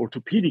 in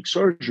orthopedic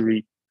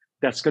surgery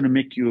that's going to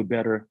make you a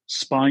better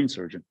spine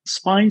surgeon.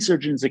 Spine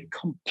surgeon is a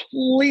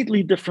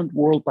completely different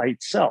world by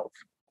itself.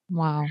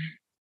 Wow.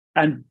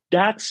 And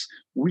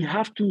we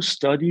have to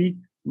study,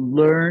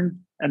 learn,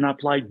 and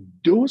apply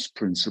those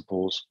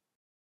principles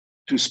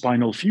to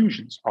spinal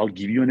fusions. I'll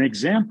give you an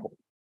example.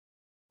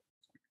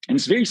 And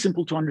it's very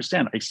simple to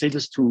understand. I say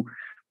this to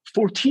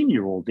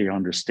 14-year-old, they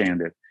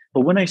understand it.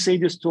 But when I say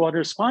this to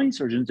other spine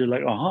surgeons, they're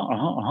like,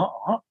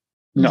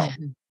 No.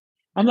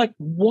 I'm like,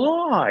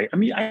 why? I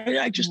mean,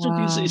 I just think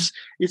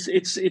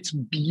it's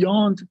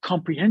beyond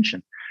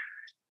comprehension.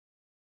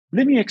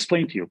 Let me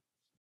explain to you.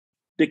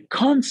 The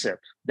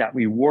concept that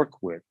we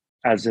work with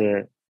as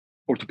a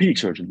orthopedic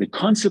surgeon, the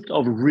concept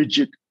of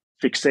rigid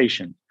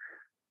fixation,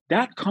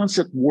 that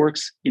concept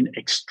works in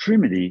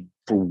extremity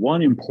for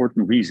one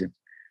important reason.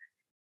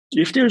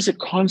 If there's a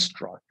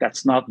construct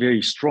that's not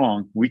very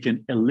strong, we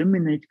can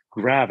eliminate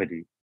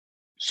gravity.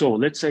 So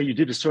let's say you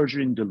did a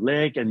surgery in the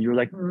leg and you're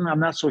like, I'm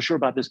not so sure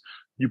about this.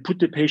 You put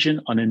the patient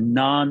on a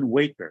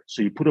non-weight bearer.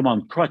 So you put them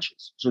on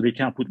crutches so they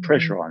can't put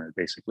pressure on it,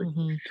 basically.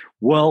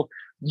 Well,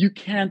 you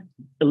can't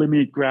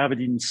eliminate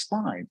gravity in the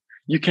spine.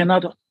 You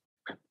cannot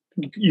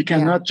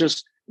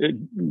just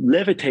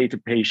levitate a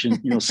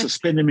patient,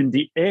 suspend them in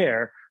the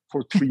air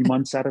for 3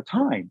 months at a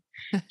time.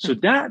 So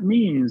that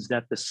means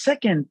that the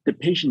second the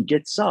patient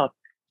gets up,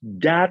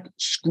 that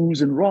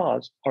screws and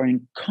rods are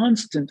in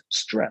constant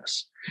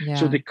stress. Yeah.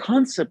 So the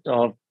concept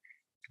of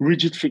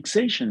rigid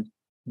fixation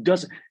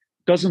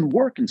doesn't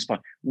work in spine.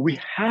 We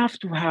have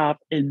to have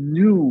a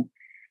new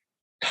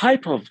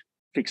type of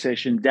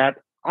fixation that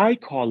I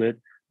call it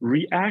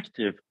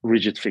reactive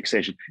rigid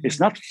fixation. It's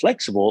not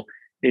flexible.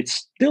 It's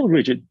still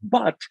rigid,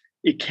 but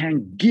it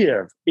can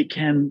give, it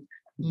can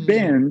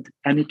bend,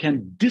 and it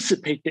can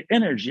dissipate the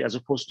energy as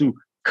opposed to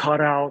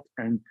cut out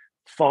and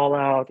fall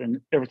out and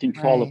everything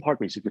fall apart,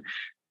 basically.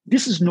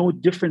 This is no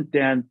different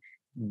than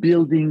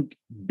building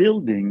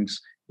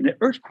buildings in an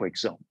earthquake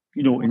zone.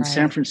 In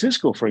San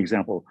Francisco, for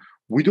example,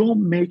 we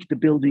don't make the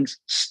buildings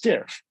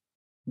stiff.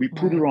 We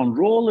put it on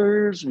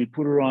rollers, we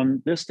put it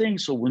on this thing.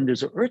 So when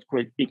there's an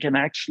earthquake, it can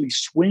actually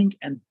swing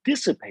and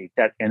dissipate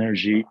that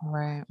energy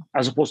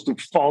as opposed to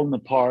falling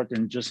apart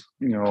and just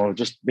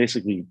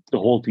basically the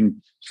whole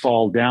thing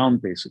fall down,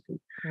 basically.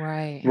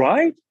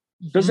 Right?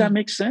 Does that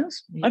make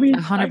sense? I mean,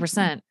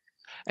 100%.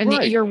 And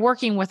you're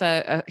working with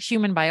a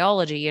human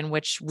biology in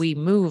which we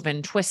move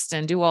and twist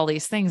and do all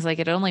these things. Like,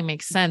 it only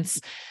makes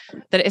sense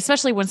that,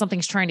 especially when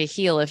something's trying to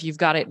heal, if you've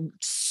got it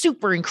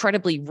super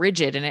incredibly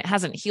rigid and it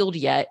hasn't healed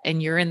yet,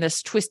 and you're in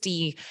this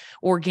twisty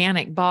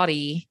organic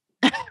body,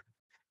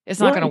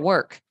 it's not going to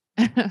work.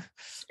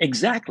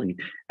 Exactly.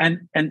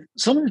 And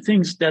some of the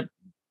things that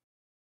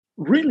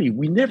really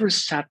we never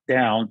sat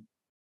down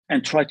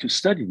and tried to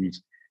study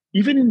these.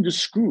 Even in the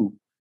screw,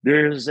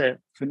 there's a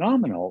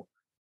phenomenon.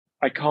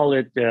 I call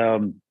it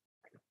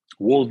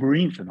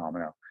Wolverine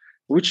phenomena,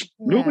 which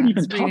nobody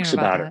even talks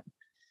about it.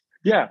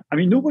 Yeah, I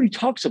mean, nobody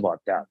talks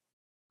about that.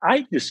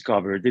 I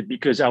discovered it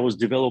because I was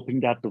developing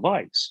that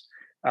device.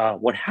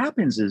 What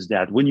happens is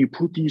that when you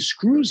put these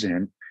screws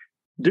in,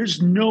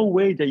 there's no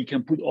way that you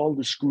can put all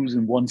the screws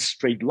in one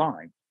straight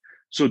line.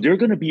 So they're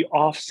going to be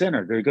off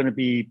center. They're going to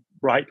be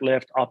right,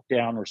 left, up,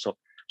 down, or so.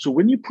 So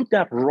when you put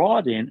that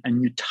rod in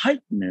and you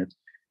tighten it,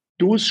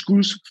 those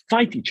screws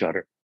fight each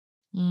other.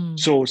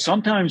 So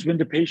sometimes when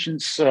the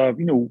patient's,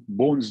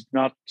 bone's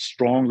not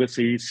strong, let's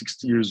say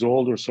 60 years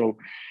old or so,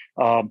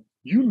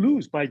 you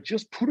lose by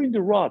just putting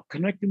the rod,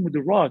 connecting with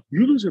the rod,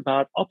 you lose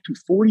about up to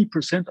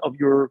 40% of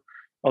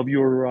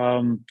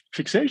your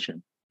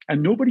fixation.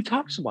 And nobody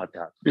talks about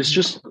that. It's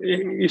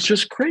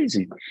just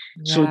crazy.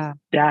 Yeah. So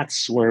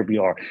that's where we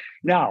are.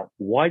 Now,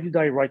 why did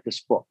I write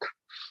this book?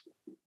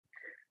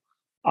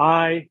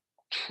 I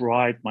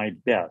tried my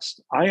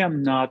best. I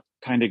am not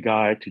kind of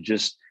guy to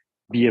just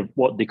be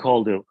what they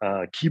call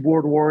the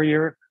keyboard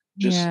warrior.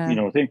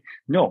 Thing.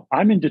 No,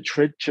 I'm in the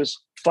trenches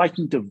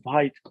fighting the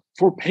fight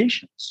for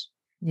patients.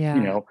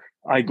 Yeah.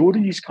 I go to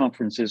these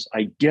conferences,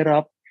 I get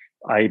up,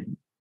 I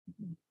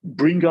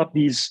bring up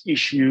these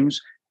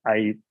issues,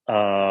 I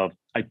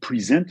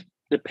present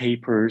the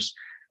papers,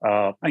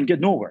 and get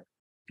nowhere.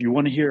 If you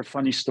want to hear a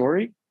funny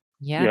story,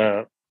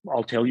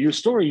 I'll tell you a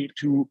story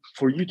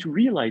for you to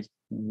realize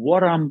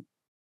what I'm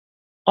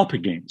up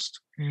against.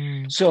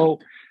 So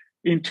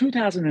in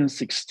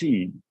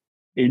 2016,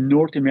 in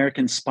North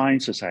American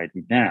Spine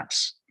Society,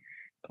 NASS,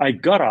 I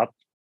got up.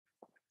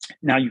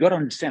 Now, you got to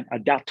understand,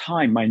 at that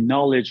time, my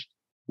knowledge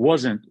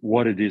wasn't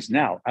what it is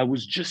now. I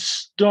was just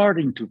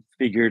starting to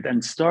figure it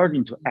and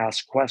starting to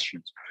ask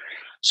questions.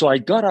 So I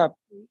got up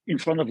in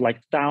front of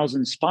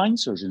 1,000 spine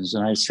surgeons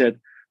and I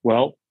said,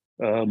 well,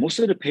 most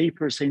of the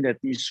papers saying that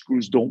these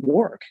screws don't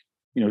work.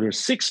 There's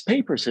 6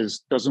 papers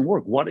says doesn't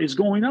work. What is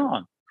going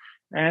on?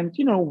 And,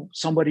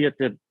 somebody at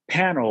the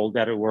panel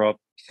that were up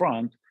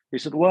front, they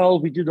said, well,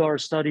 we did our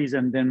studies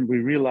and then we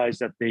realized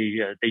that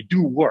they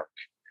do work.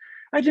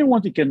 I didn't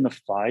want to get in a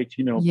fight,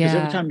 because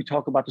every time we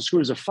talk about the screw,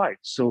 there's a fight.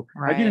 So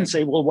I didn't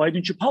say, well, why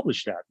didn't you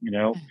publish that,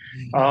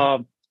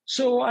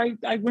 So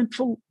I went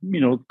for,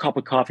 a cup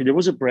of coffee. There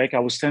was a break. I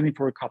was standing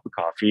for a cup of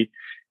coffee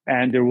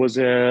and there was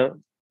a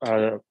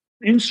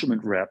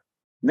instrument rep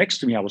next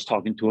to me. I was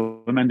talking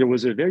to him and there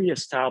was a very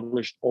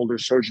established older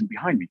surgeon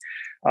behind me.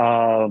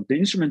 The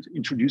instrument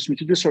introduced me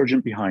to the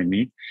surgeon behind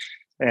me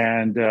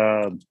and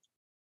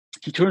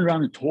he turned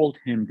around and told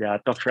him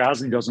that Dr.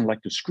 Aslie doesn't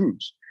like the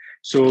screws.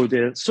 So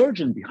the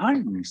surgeon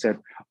behind me said,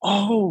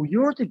 oh,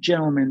 you're the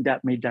gentleman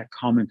that made that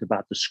comment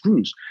about the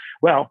screws.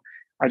 Well,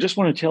 I just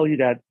want to tell you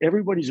that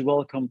everybody's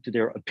welcome to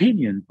their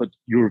opinion, but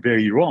you're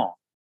very wrong.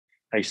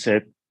 I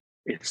said,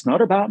 it's not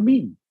about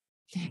me.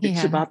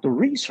 It's about the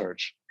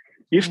research.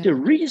 If the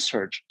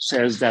research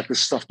says that the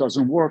stuff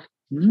doesn't work,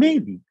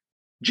 maybe,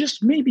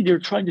 just maybe they're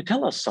trying to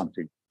tell us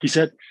something. He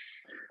said,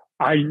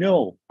 I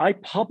know, I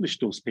published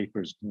those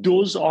papers.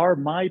 Those are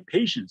my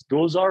patients.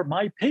 Those are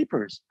my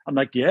papers. I'm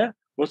like, yeah,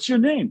 what's your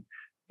name?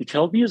 He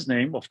told me his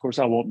name. Of course,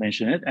 I won't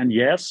mention it. And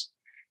yes,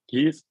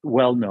 he is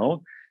well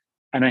known.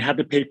 And I had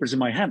the papers in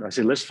my hand. I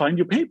said, let's find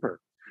your paper.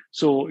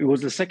 So it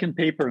was the second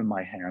paper in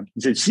my hand.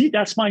 He said, see,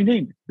 that's my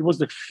name. It was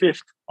the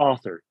fifth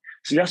author.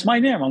 See, that's my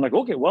name. I'm like,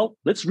 okay, well,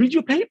 let's read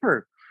your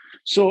paper.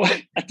 So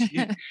at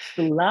the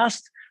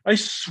last, I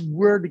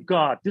swear to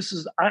God, this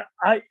is,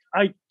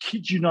 I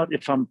kid you not,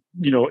 if I'm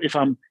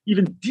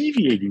even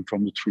deviating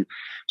from the truth.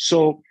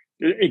 So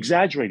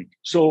exaggerating.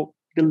 So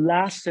the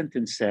last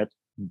sentence said,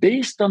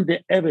 based on the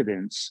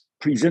evidence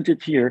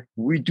presented here,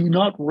 we do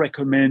not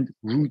recommend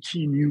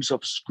routine use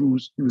of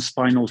screws in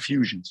spinal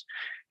fusions.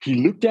 He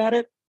looked at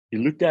it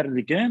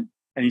again,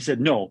 and he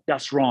said, no,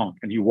 that's wrong.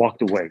 And he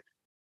walked away.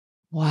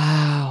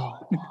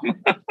 Wow.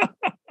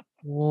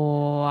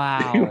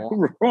 Wow.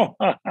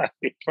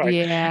 Right.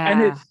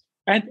 Yeah.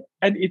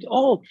 And it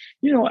all,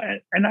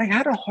 and I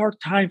had a hard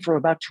time for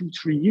about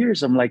 2-3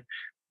 years. I'm like,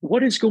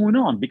 what is going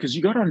on? Because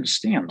you got to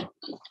understand,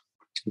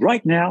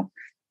 right now,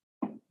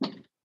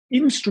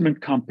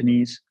 instrument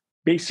companies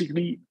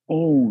basically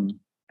own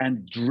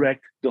and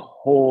direct the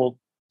whole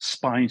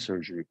spine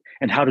surgery.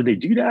 And how do they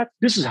do that?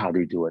 This is how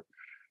they do it.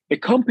 A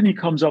company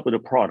comes up with a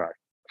product.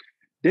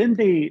 Then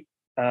they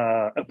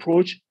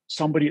approach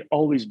somebody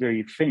always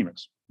very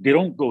famous. They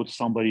don't go to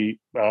somebody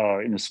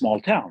in a small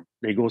town.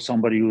 They go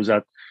somebody who's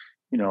at,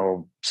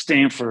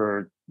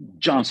 Stanford,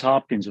 Johns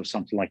Hopkins, or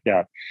something like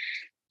that.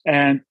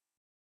 And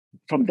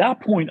from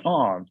that point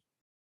on,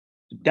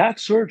 that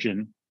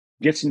surgeon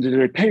gets into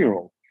their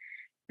payroll.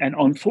 And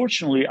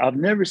unfortunately, I've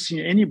never seen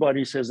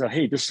anybody says that,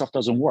 hey, this stuff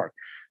doesn't work.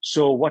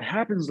 So what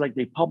happens, like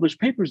they publish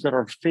papers that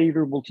are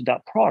favorable to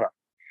that product.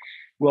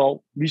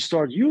 Well, we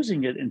start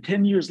using it, and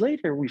 10 years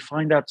later, we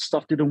find out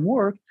stuff didn't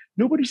work.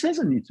 Nobody says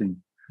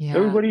anything. Yeah.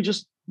 Everybody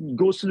just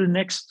goes to the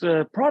next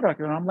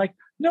product. And I'm like,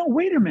 no,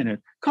 wait a minute.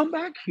 Come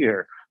back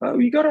here.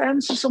 You got to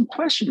answer some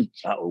questions.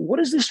 What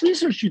is this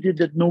research you did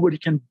that nobody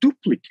can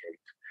duplicate?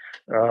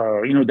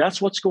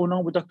 That's what's going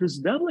on with Dr.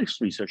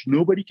 Zdevlik's research.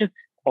 Nobody can.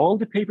 All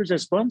the papers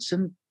that's done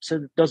said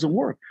it doesn't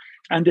work.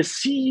 And the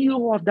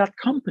CEO of that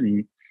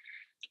company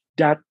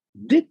that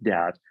did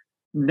that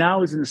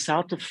now is in the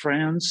south of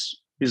France,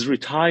 is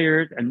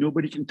retired, and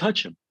nobody can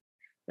touch him.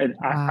 And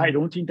wow. I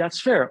don't think that's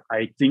fair.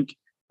 I think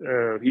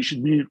he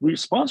should be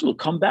responsible.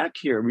 Come back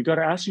here. We got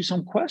to ask you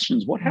some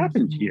questions. What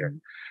happened here?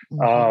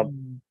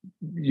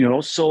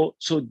 So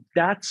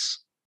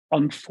that's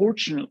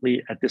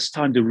unfortunately at this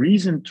time, the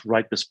reason to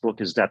write this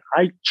book is that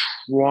I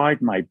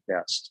tried my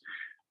best.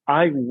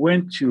 I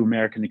went to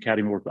American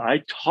Academy of Orthopedics.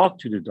 I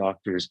talked to the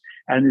doctors,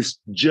 and it's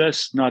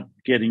just not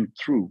getting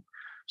through.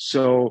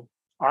 So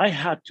I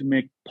had to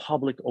make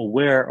public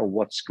aware of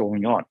what's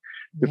going on.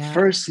 The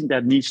first thing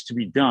that needs to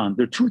be done,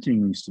 there are two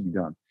things needs to be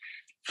done.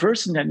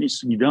 First thing that needs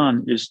to be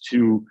done is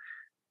to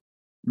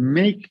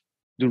make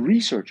the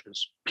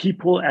researchers,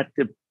 people at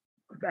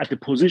the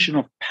position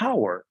of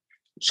power,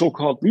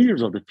 so-called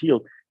leaders of the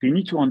field, they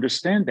need to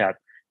understand that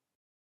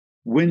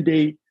when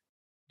they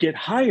get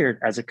hired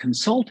as a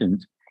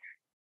consultant,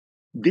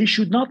 they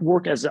should not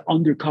work as an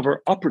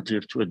undercover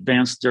operative to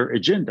advance their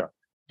agenda.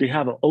 They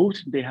have an oath,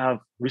 they have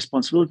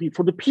responsibility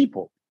for the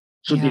people.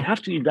 So they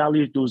have to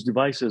evaluate those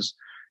devices,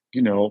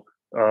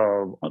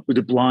 with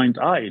a blind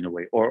eye in a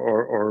way,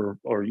 or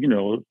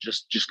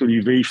just going to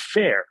be very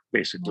fair,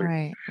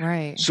 basically.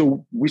 Right.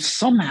 So we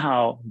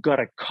somehow got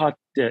to cut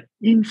the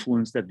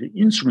influence that the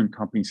instrument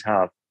companies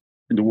have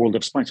in the world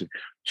of spine surgery.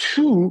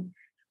 Two,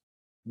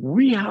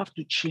 we have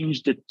to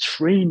change the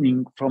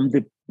training from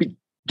the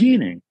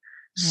beginning.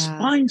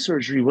 Spine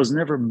surgery was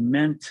never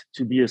meant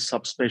to be a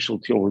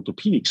subspecialty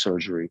orthopedic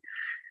surgery.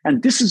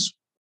 And this is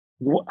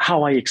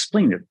how I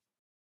explain it.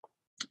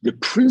 The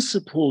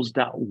principles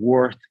that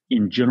work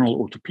in general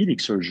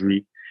orthopedic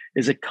surgery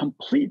is a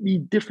completely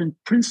different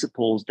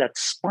principles that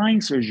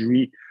spine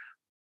surgery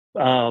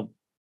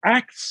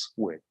acts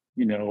with,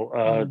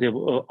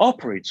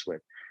 operates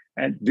with.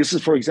 And this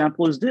is, for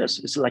example,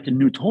 it's like a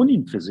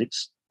Newtonian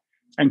physics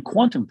and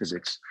quantum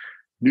physics.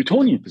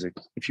 Newtonian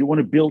physics, if you want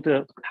to build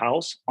a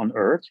house on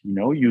Earth,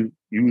 you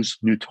use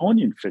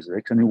Newtonian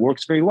physics and it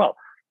works very well.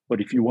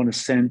 But if you want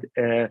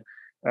to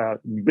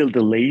build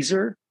a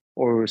laser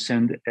or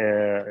send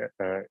a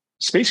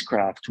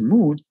spacecraft to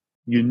moon,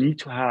 you need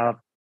to have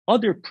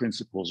other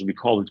principles. We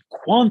call it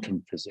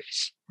quantum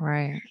physics.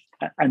 Right.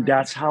 And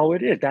that's how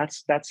it is.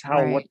 That's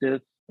how what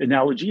the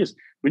analogy is.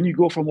 When you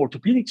go from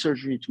orthopedic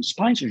surgery to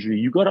spine surgery,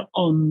 you got to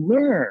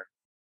unlearn,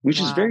 which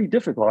is very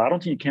difficult. I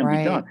don't think it can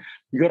be done.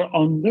 You got to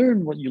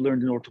unlearn what you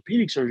learned in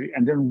orthopedic surgery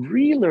and then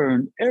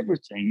relearn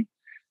everything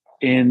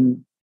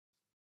in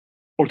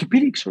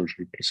orthopedic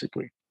surgery,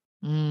 basically.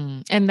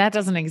 And that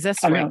doesn't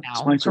exist right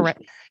now,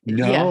 correct?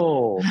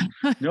 No.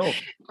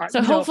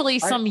 So hopefully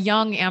some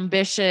young,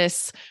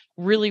 ambitious,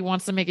 really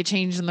wants to make a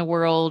change in the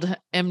world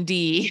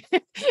MD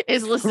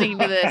is listening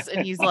to this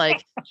and he's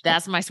like,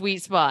 that's my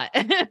sweet spot.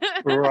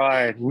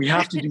 Right. We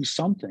have to do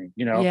something,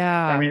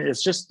 Yeah. I mean,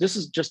 this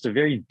is just a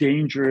very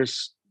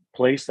dangerous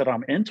place that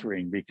I'm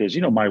entering because,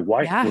 my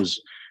wife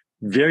was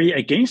very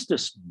against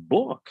this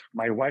book.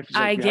 My wife is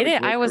like, I you had get a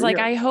it. great I was like,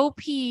 career. I hope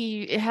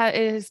he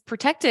is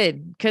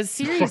protected, because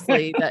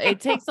seriously,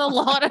 it takes a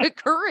lot of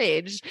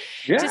courage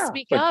to Yeah,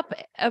 speak but up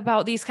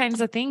about these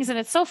kinds of things. And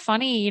it's so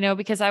funny,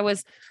 because I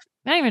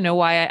don't even know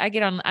why I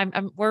get on.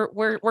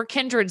 We're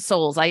kindred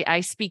souls.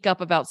 I speak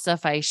up about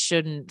stuff I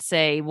shouldn't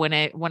say when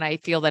I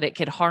feel that it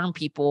could harm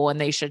people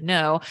and they should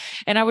know.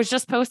 And I was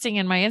just posting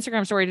in my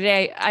Instagram story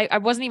today. I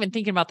wasn't even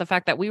thinking about the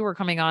fact that we were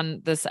coming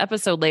on this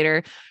episode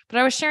later, but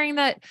I was sharing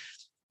that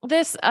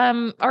this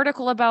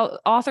article about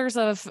authors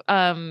of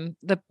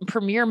the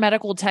premier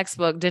medical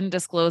textbook didn't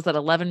disclose that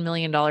 $11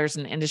 million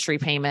in industry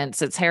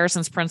payments. It's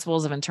Harrison's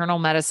Principles of Internal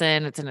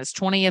Medicine. It's in its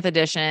 20th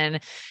edition.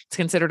 It's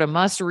considered a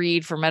must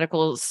read for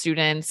medical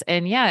students.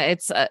 And yeah,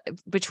 it's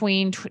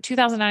between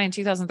 2009 and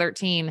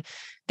 2013,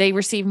 they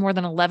received more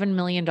than $11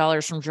 million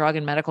from drug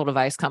and medical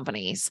device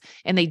companies.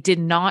 And they did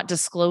not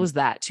disclose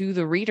that to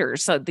the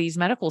readers. So these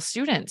medical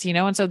students,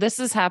 and so this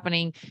is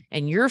happening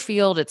in your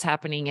field. It's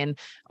happening in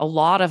a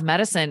lot of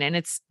medicine, and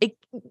it's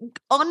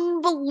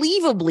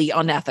unbelievably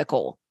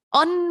unethical,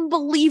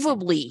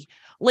 unbelievably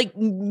like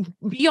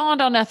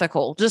beyond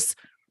unethical, just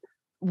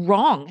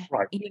wrong,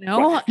 right, Right. So I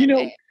now you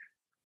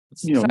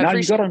got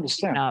appreciate to you understand.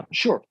 speaking up.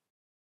 Sure,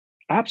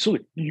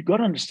 absolutely, you got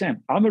to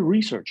understand. I'm a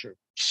researcher,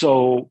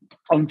 so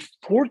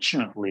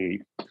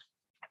unfortunately,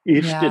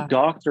 if the Yeah.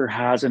 doctor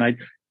has an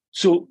idea,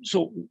 so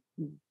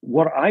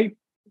what I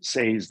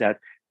say is that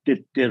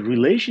the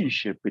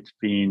relationship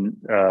between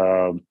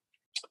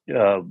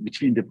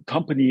the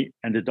company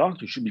and the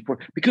doctor should be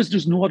because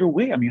there's no other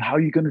way. I mean, how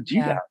are you going to do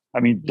Yeah. that? I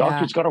mean, Yeah.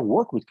 doctors got to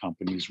work with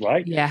companies,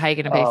 right? Yeah. How are you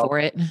going to pay for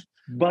it?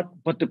 But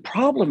the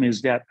problem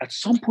is that at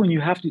some point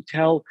you have to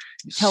tell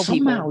somehow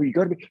people. you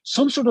got to be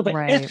some sort of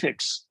Right.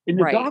 ethics in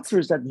the Right.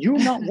 doctors that you're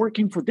not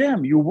working for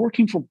them, you're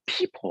working for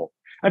people.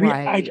 I mean,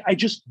 Right. I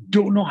just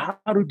don't know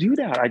how to do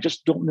that. I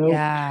just don't know.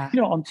 Yeah.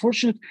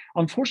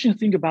 Unfortunate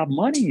thing about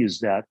money is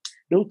that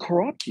it'll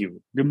corrupt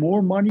you. The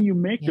more money you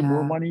make, the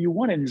more Yeah. money you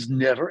want, and it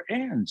never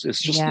ends.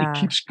 It's just it Yeah.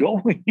 keeps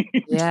going.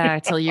 Yeah.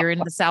 Till you're in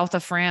the south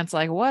of France,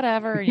 like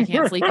whatever, and you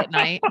can't sleep at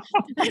night.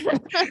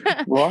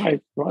 Right.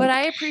 But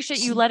I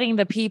appreciate you letting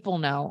the people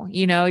know,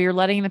 you're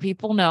letting the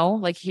people know,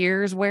 like,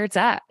 here's where it's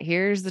at.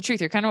 Here's the truth.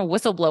 You're kind of a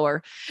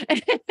whistleblower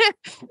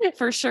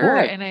for sure.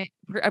 Right. And I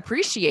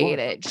appreciate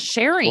it.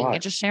 Sharing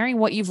and just sharing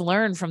what you've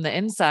learned from the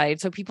inside.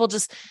 So people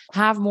just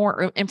have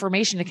more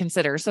information to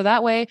consider. So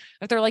that way,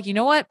 if they're like, you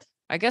know what,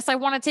 I guess I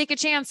want to take a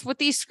chance with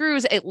these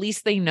screws, at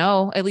least they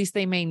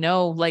may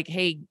know, like,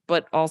 hey,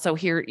 but also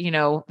here,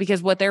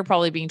 because what they're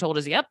probably being told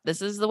is, yep,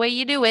 this is the way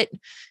you do it.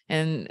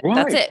 And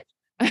that's it.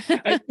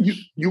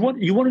 You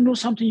want to know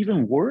something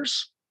even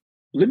worse?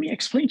 Let me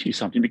explain to you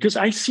something, because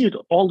I see it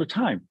all the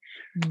time.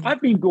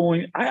 I've been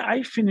going.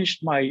 I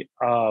finished my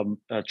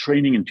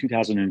training in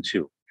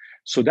 2002,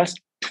 so that's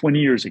 20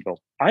 years ago.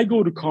 I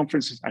go to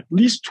conferences at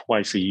least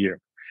twice a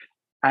year,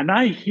 and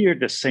I hear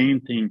the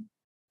same thing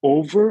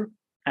over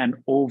and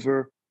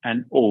over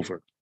and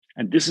over.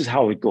 And this is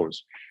how it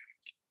goes.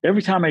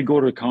 Every time I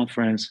go to a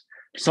conference,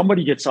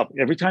 somebody gets up.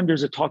 Every time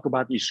there's a talk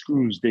about these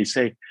screws, they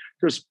say,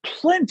 there's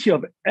plenty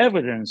of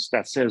evidence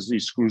that says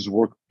these screws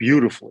work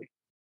beautifully.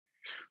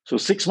 So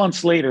 6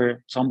 months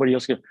later, somebody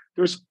else goes,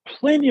 there's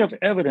plenty of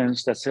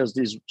evidence that says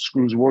these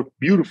screws work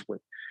beautifully.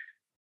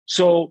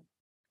 So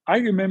I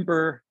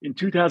remember in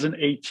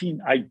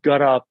 2018, I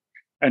got up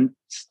and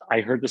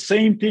I heard the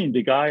same thing.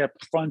 The guy up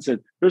front said,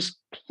 there's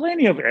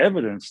plenty of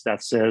evidence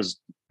that says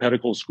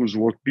pedicle screws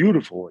work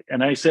beautifully.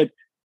 And I said,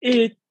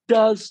 it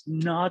does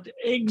not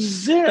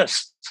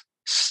exist.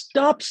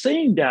 Stop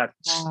saying that.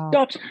 Wow.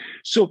 Stop.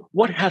 So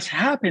what has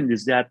happened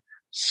is that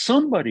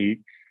somebody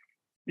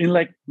in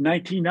like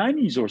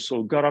 1990s or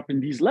so got up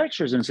in these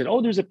lectures and said,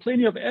 oh, there's a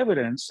plenty of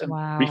evidence, and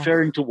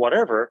referring to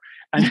whatever.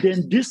 And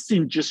then this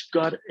thing just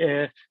got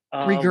a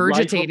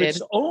regurgitated life of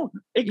its own.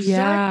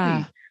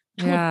 Exactly.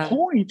 To a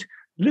point.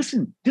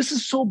 Listen, this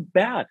is so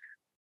bad.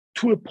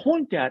 To a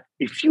point that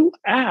if you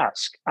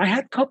ask, I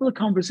had a couple of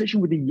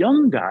conversations with the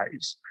young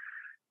guys.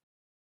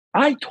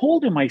 I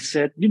told him, I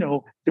said,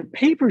 the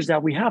papers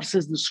that we have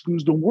says the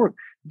screws don't work.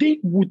 They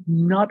would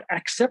not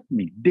accept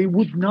me. They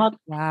would not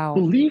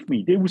believe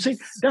me. They would say,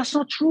 that's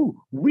not true.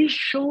 We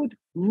showed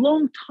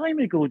long time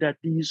ago that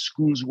these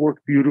screws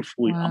work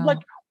beautifully. I'm like,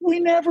 we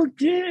never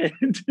did.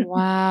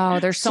 Wow.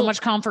 There's so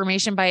much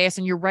confirmation bias.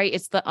 And you're right.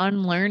 It's the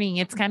unlearning.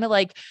 It's kind of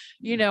like,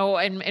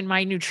 in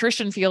my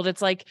nutrition field,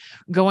 it's like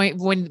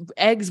when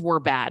eggs were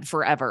bad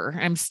forever.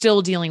 I'm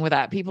still dealing with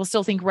that. People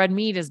still think red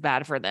meat is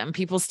bad for them.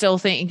 People still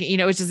think,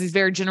 it's just these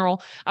very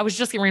general. I was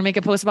just getting ready to make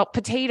a post about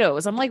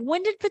potatoes. I'm like,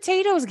 when did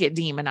potatoes get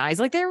demonized?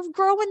 Like, they're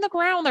grow in the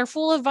ground. They're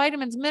full of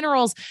vitamins,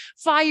 minerals,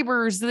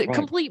 fibers,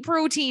 complete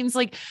proteins.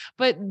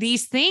 But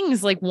these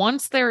things,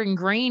 once they're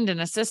ingrained in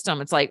a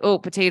system, it's like, oh,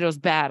 potatoes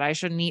bad, I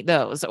shouldn't eat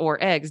those, or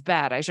eggs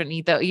bad, I shouldn't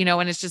eat those,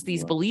 and it's just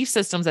these belief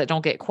systems that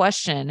don't get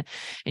questioned,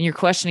 and you're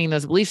questioning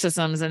those belief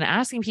systems and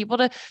asking people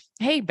to,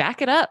 hey,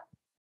 back it up.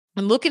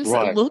 And look into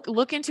Right.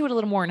 look into it a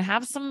little more and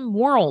have some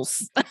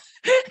morals.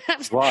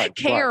 Right.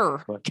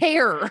 Care.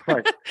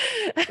 Right.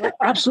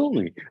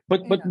 Absolutely.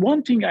 But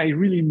one thing I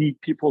really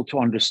need people to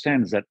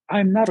understand is that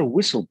I'm not a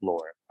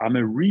whistleblower. I'm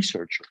a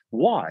researcher.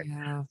 Why?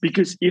 Yeah.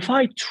 Because if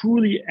I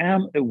truly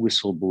am a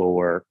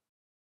whistleblower,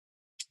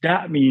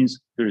 that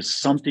means there's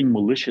something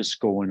malicious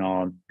going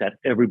on that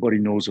everybody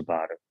knows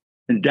about it.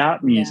 And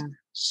that means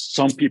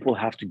some people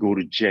have to go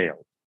to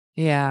jail.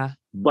 Yeah.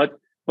 But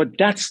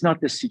that's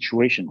not the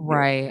situation here.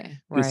 Right.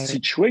 The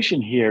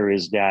situation here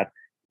is that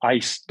I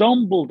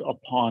stumbled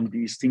upon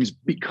these things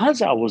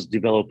because I was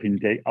developing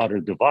the other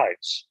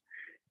device.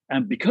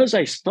 And because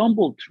I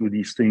stumbled through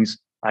these things,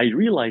 I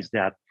realized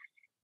that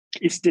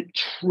it's the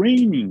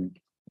training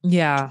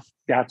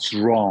that's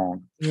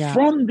wrong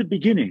from the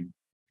beginning.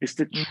 It's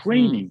the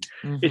training.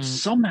 It's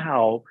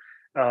somehow,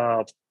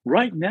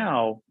 right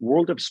now,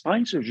 World of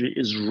Spine Surgery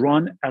is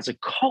run as a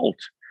cult.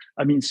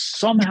 I mean,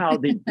 somehow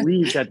they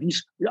believe that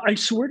I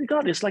swear to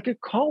God, it's like a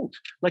cult.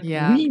 Like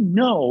we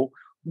know,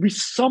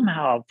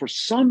 somehow, for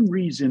some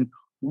reason,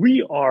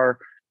 we are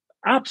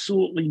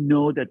absolutely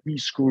know that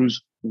these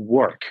screws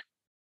work.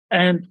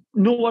 And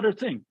no other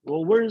thing.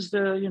 Well, where's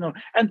the,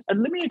 and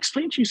let me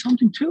explain to you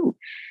something too.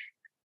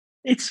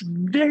 It's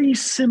very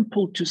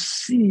simple to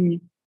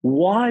see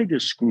why the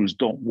screws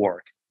don't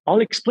work.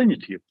 I'll explain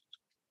it to you.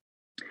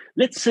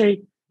 Let's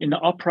say in the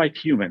upright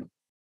human,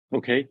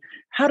 okay,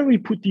 how do we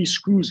put these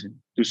screws in?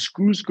 The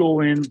screws go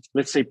in,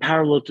 let's say,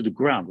 parallel to the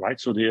ground, right?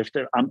 So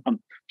I'm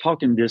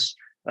talking this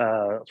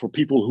for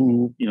people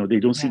who, they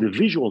don't see the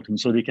visual thing,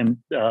 so they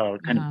can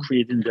kind of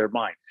create in their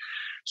mind.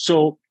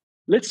 So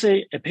let's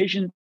say a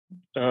patient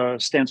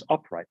stands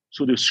upright.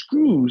 So the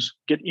screws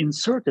get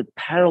inserted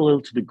parallel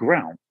to the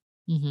ground.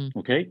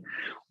 Okay.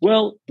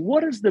 Well,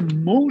 what is the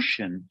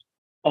motion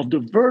of the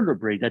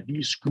vertebrae that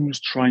these screws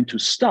trying to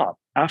stop?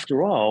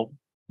 After all,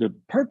 the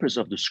purpose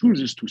of the screws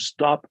is to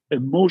stop a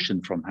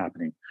motion from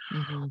happening.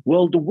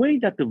 Well, the way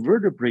that the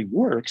vertebrae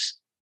works,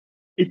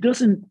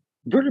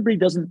 vertebrae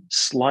doesn't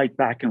slide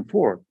back and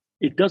forth.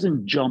 It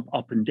doesn't jump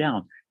up and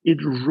down. It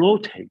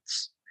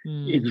rotates.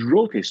 It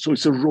rotates. So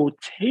it's a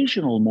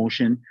rotational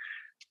motion.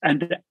 And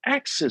the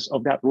axis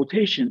of that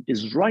rotation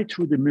is right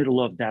through the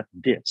middle of that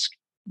disc.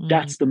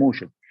 That's the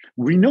motion.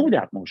 We know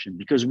that motion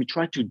because we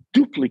try to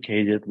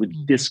duplicate it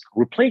with disc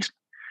replacement.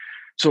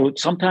 So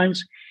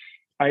sometimes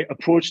I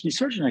approach the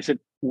surgeon. I said,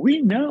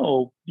 we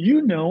know,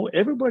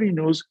 everybody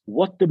knows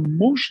what the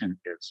motion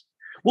is.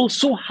 Well,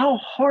 so how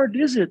hard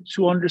is it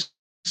to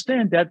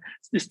understand that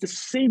it's the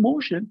same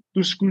motion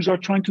the screws are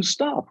trying to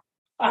stop?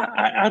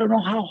 I don't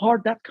know how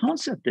hard that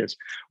concept is.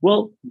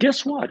 Well,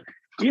 guess what?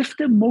 If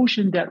the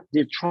motion that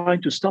they're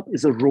trying to stop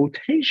is a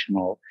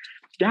rotational,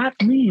 that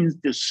means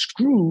the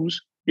screws,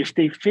 if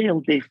they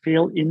fail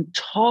in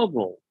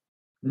toggle,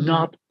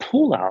 not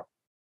pull out.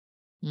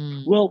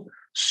 Well,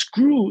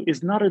 screw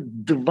is not a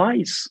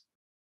device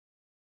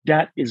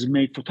that is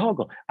made for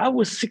toggle. I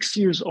was 6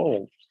 years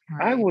old.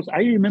 Right. I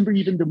remember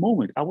even the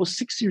moment. I was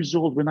 6 years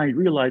old when I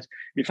realized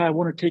if I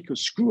want to take a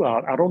screw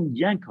out, I don't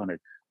yank on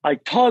it. I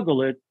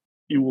toggle it,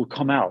 it will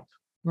come out.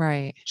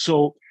 Right.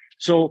 So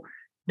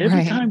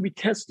every time we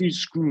test these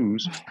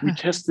screws, we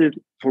test it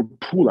for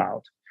pull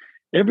out.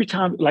 Every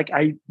time, like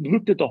I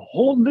looked at the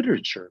whole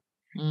literature,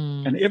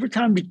 and every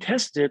time we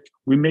test it,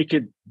 we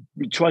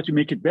try to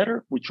make it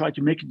better. We try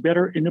to make it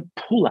better in a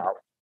pull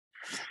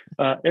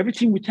out.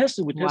 Everything we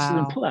tested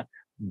in pull out.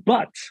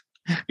 But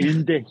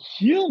in the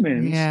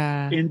humans,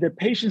 in the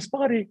patient's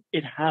body,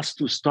 it has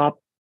to stop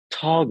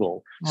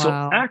toggle. Wow.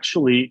 So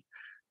actually,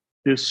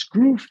 the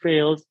screw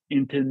fails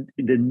in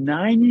the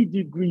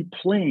 90-degree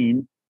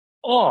plane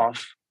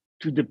off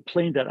to the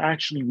plane that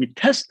actually we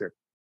tested.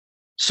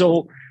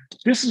 So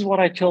this is what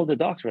I tell the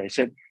doctor. I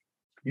said,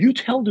 you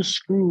tell the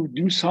screw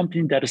do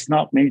something that it's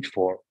not made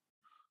for.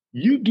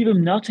 You give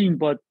him nothing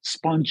but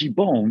spongy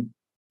bone.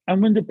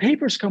 And when the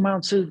papers come out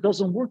and say it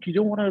doesn't work, you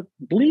don't want to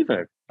believe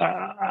it.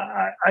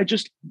 I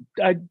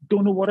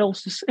don't know what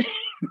else to say.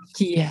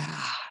 Yeah.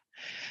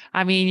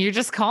 I mean, you're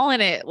just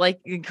calling it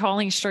like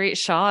calling straight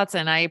shots,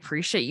 and I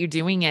appreciate you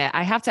doing it.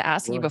 I have to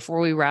ask you before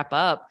we wrap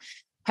up,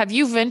 have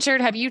you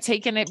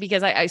taken it?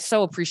 Because I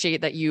so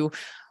appreciate that you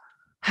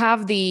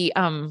have the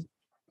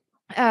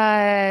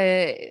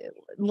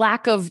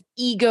lack of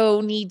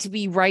ego, need to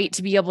be right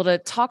to be able to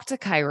talk to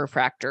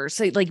chiropractors.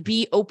 So like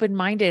be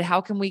open-minded. How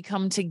can we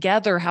come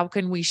together? How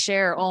can we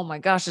share? Oh my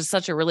gosh, it's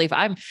such a relief.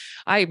 I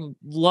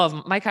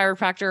love my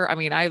chiropractor. I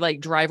mean, I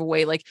like drive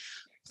away like,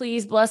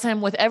 please bless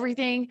him with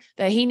everything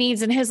that he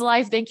needs in his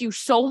life. Thank you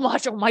so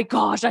much. Oh my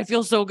gosh, I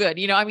feel so good.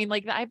 I mean,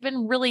 like I've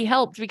been really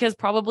helped because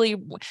probably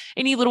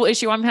any little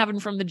issue I'm having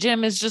from the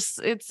gym is just,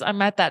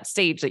 I'm at that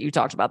stage that you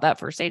talked about, that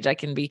first stage I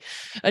can be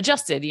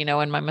adjusted,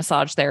 and my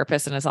massage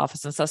therapist in his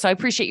office and stuff. So I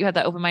appreciate you had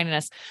that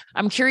open-mindedness.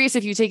 I'm curious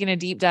if you've taken a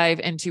deep dive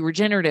into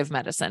regenerative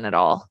medicine at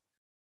all.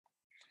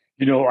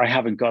 I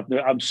haven't got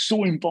there. I'm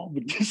so involved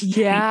with this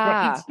thing,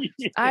 right? Yeah.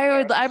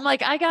 I'm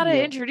like, I got to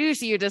Yeah,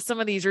 introduce you to some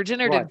of these right.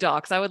 regenerative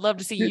docs. I would love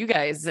to see The- you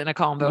guys in a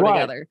combo right.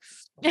 together.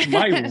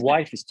 My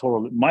wife is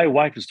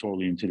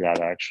totally into that,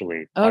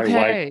 actually. My wife,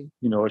 Okay.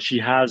 she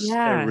has a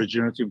Yeah.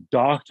 regenerative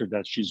doctor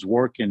that she's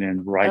working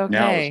in right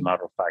now, as a Okay.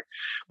 matter of fact.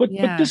 But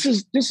Yeah. this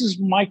is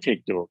my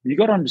take, though. You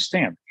got to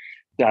understand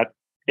that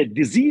a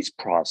disease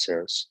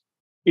process,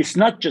 it's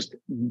not just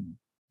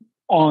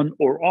on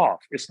or off.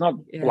 It's not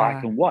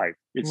black Yeah. and white.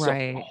 It's a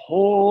Right.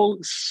 whole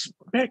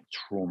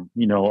spectrum, of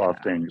Yeah.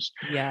 things.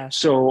 Yes.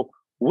 So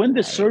when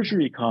the Right.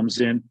 surgery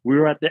comes in,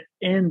 we're at the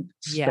end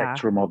Yeah.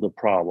 spectrum of the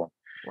problem.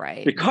 The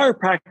Right.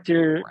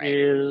 chiropractor Right.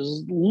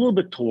 is a little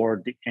bit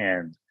toward the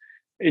end.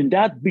 In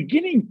that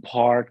beginning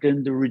part,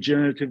 and the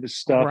regenerative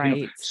stuff,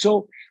 Right.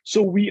 so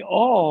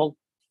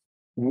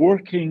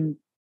working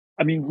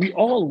we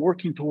all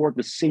working toward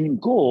the same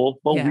goal,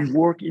 but Yeah. we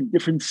work in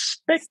different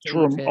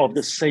spectrum of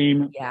the Stages.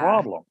 same Yeah.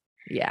 problem.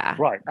 Yeah.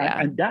 Right. And,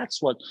 Yeah. and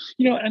that's what,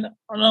 and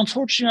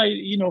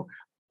unfortunately,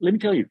 let me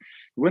tell you,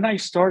 when I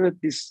started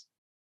this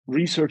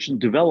research and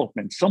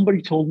development,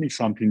 somebody told me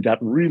something that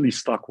really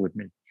stuck with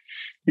me.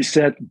 He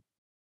said,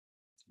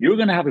 "You're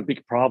going to have a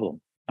big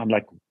problem." I'm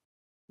like,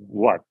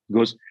 "What?" He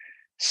goes,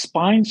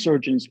 "Spine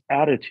surgeons'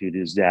 attitude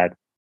is that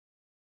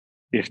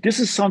if this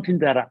is something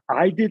that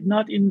I did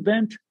not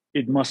invent,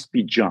 it must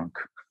be junk."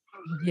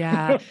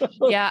 Yeah.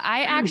 Yeah.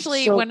 I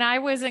actually, So, when I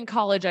was in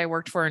college, I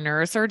worked for a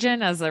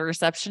neurosurgeon as a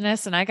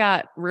receptionist, and I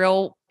got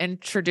real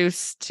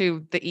introduced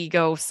to the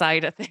ego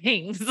side of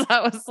things. I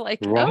was like,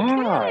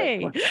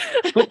 right. okay.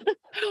 But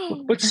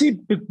But see,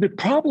 the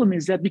problem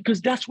is that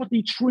because that's what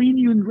they train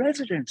you in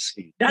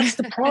residency. That's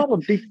the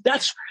problem.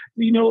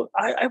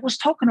 I was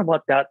talking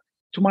about that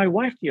to my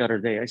wife the other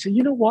day. I said,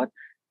 you know what?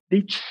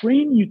 They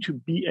train you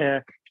to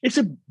it's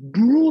a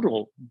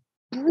brutal,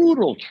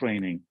 brutal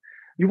training.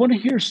 You want to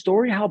hear a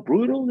story how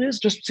brutal it is?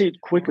 Just say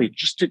it quickly,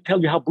 just to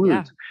tell you how brutal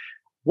Yeah. it is.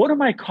 One of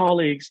my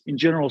colleagues in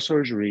general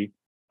surgery,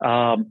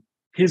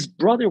 his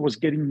brother was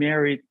getting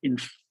married in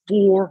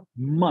 4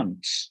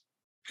 months.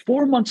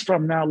 4 months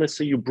from now, let's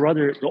say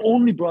the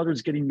only brother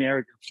is getting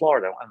married in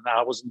Florida, and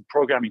I was in the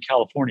program in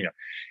California,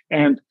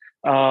 and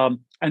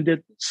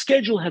the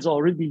schedule has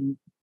already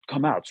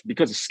come out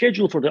because the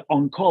schedule for the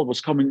on-call was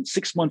coming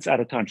 6 months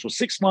at a time. So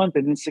 6 months,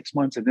 and then 6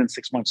 months, and then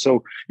 6 months.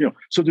 So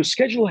the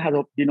schedule had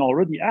been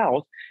already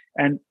out,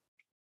 and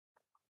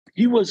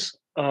he was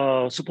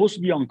supposed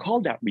to be on call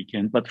that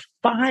weekend, but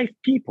five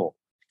people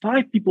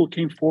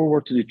came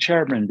forward to the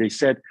chairman. They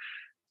said,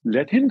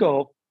 "Let him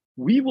go.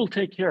 We will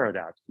take care of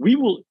that. We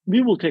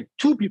will take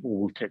 2 people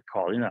will take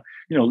call.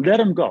 Let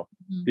him go."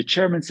 Mhm. The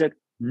chairman said,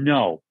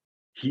 "No,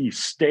 he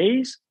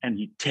stays and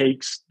he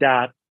takes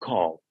that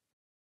call."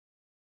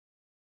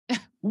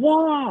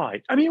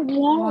 Why? I mean,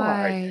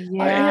 why?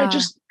 Why? I Yeah.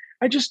 just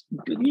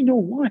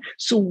why?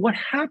 So what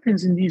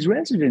happens in these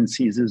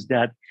residencies is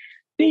that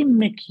they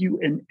make you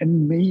an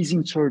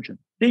amazing surgeon.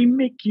 They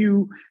make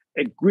you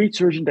a great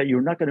surgeon that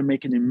you're not going to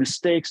make any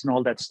mistakes and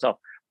all that stuff.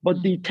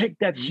 But they take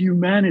that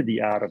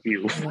humanity out of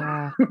you.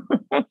 Yeah.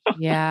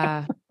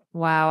 Yeah.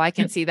 Wow. I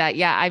can see that.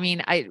 Yeah. I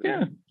mean,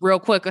 Yeah. real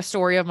quick, a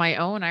story of my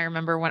own. I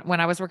remember when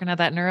I was working at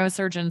that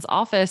neurosurgeon's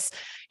office,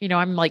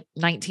 I'm like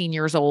 19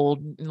 years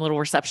old, little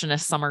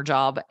receptionist summer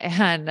job.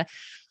 And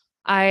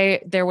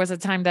there was a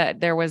time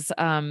that there was,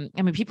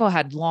 people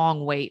had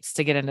long waits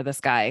to get into this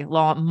guy,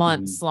 long Mhm.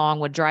 months long,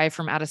 would drive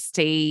from out of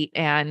state.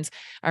 And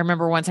I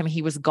remember one time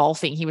he was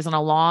golfing. He was on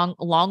a long,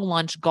 long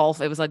lunch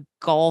golf. It was a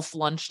golf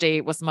lunch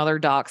date with some other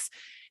docs.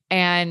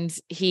 And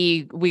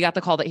we got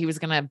the call that he was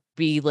going to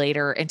be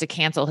later and to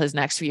cancel his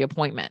next few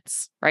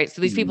appointments. Right.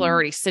 So these people are Mhm.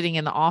 already sitting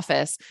in the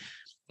office.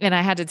 And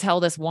I had to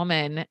tell this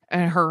woman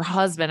and her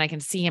husband, I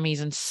can see him,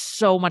 he's in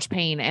so much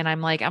pain. And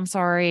I'm like, I'm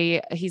sorry,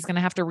 he's going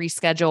to have to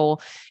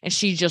reschedule. And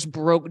she just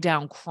broke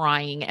down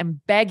crying and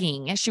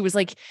begging. And she was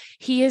like,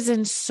 he is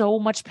in so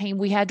much pain.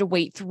 We had to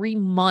wait 3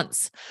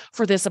 months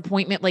for this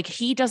appointment. Like,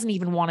 he doesn't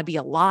even want to be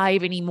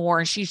alive anymore.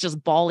 And she's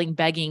just bawling,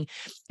 begging.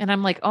 And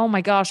I'm like, oh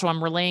my gosh. So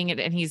I'm relaying it.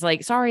 And he's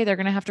like, sorry, they're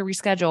going to have to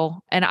reschedule.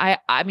 And I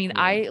mean, Yeah.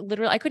 I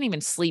literally, I couldn't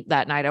even sleep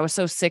that night. I was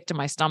so sick to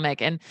my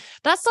stomach. And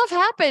that stuff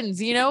happens,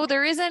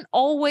 there isn't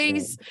always,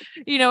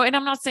 and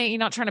I'm not saying you're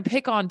not trying to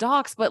pick on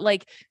docs, but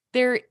like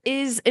there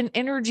is an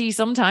energy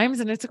sometimes.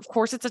 And it's, of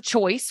course, it's a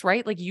choice,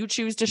 right? Like you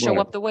choose to show Right.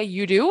 up the way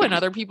you do and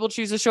other people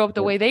choose to show up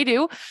the Right. way they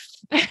do.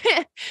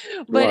 But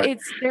Right.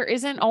 there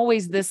isn't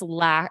always this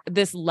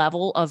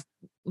level of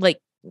like,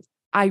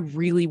 I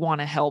really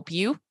want to help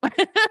you.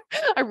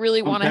 I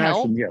really want to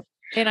help. Compassion.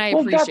 Yeah. And I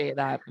Well, appreciate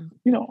that.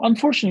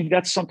 unfortunately,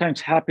 that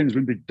sometimes happens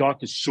when the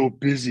doc is so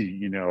busy.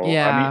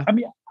 Yeah.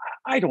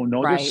 I don't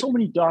know. There's Right. so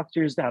many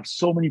doctors that have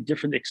so many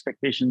different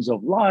expectations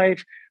of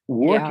life,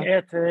 work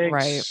Yeah.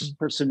 Right. ethics,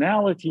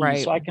 personality.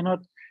 Right. So I cannot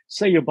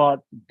say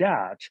about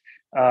that.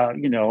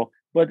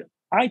 But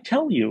I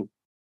tell you,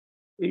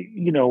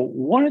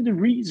 one of the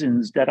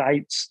reasons that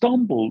I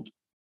stumbled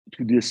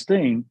to this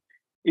thing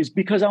is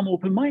because I'm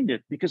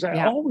open-minded, because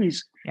I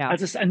always, Yeah.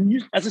 as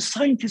a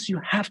scientist, you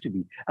have to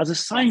be. As a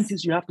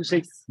scientist, you have to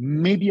say,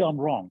 maybe I'm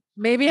wrong.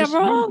 Maybe I'm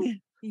wrong.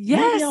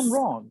 Maybe I'm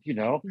wrong,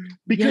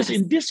 because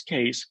in this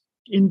case,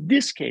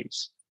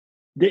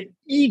 the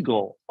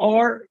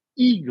our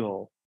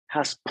ego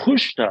has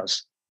pushed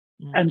us,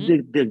 and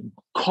the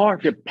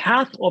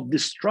path of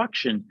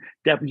destruction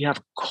that we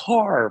have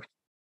carved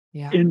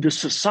in the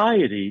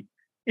society,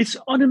 it's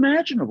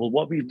unimaginable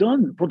what we've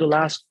done for the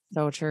last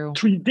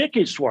 3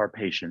 decades to our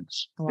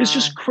patients. Wow. It's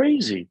just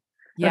crazy.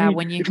 Yeah.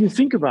 If you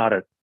think about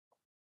it,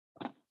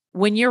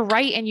 when you're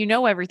right and you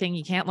know everything,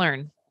 you can't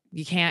learn.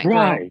 You can't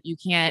grow. You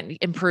can't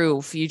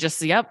improve. You just,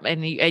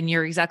 and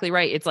you're exactly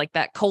right. It's like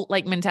that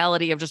cult-like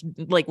mentality of just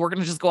like, we're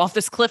going to just go off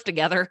this cliff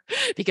together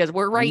because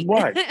we're right.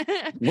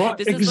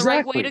 This is the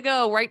right way to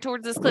go, right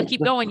towards this cliff.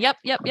 Keep going. Yep.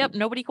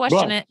 Nobody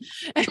question it.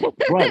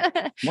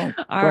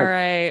 All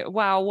right.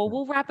 Wow. Well,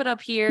 we'll wrap it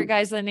up here,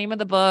 guys. The name of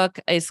the book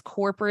is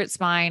Corporate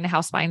Spine: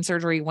 How Spine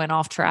Surgery Went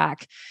Off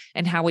Track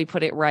and How We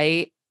Put It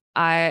Right.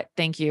 I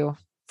thank you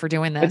for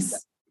doing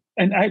this.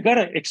 And I got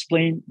to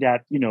explain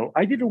that,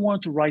 I didn't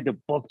want to write the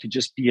book to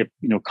just be a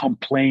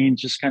complaint,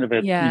 just kind of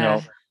a,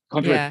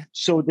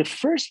 So the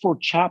first four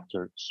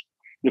chapters,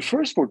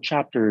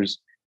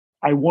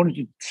 I wanted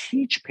to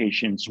teach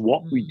patients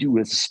what we do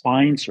as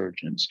spine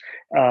surgeons.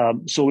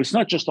 So it's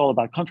not just all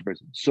about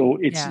controversy. So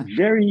it's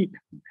very,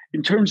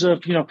 in terms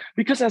of,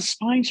 because as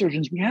spine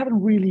surgeons, we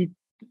haven't really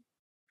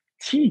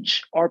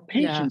teach our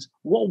patients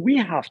what we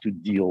have to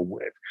deal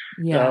with,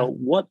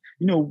 what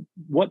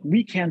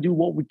we can do,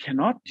 what we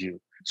cannot do,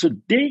 so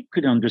they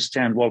could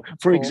understand. Well,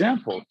 for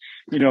example,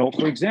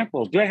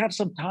 do I have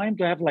some time?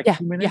 Do I have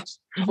 2 minutes?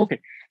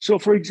 Okay. So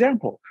for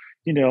example,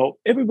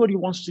 everybody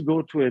wants to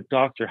go to a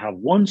doctor, have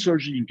one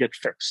surgery and get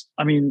fixed.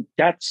 I mean,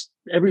 that's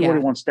everybody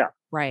wants that.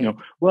 Right.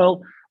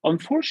 Well,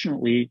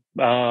 unfortunately,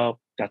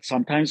 that's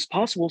sometimes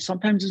possible,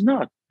 sometimes it's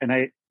not. And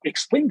I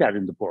explain that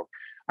in the book.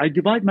 I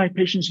divide my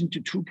patients into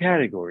 2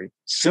 categories: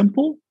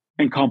 simple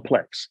and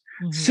complex.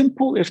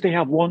 Simple if they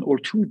have 1 or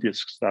 2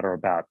 discs that are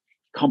bad.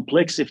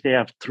 Complex if they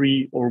have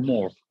 3 or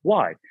more.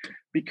 Why?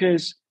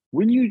 Because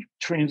when you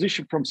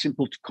transition from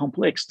simple to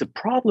complex, the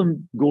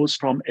problem goes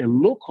from a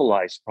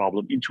localized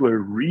problem into a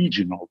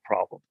regional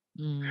problem.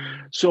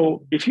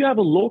 So if you have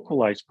a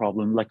localized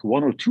problem, like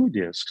 1 or 2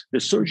 discs, the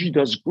surgery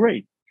does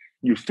great.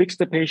 You fix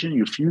the patient,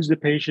 you fuse the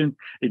patient.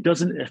 It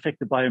doesn't affect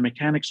the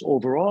biomechanics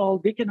overall.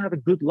 They can have a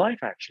good life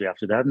actually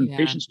after that, and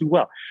patients do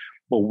well.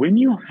 But when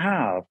you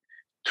have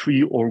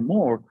 3 or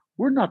more,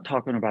 we're not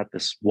talking about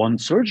this one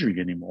surgery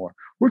anymore.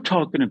 We're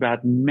talking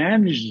about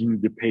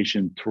managing the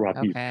patient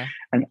throughout these.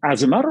 And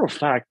as a matter of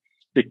fact,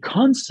 the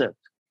concept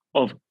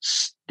of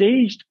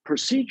staged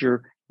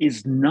procedure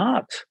is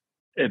not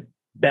a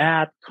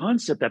bad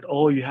concept that,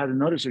 you had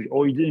another surgery,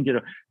 you didn't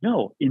get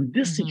no, in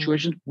this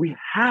situation, we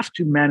have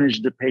to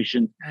manage the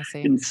patient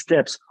in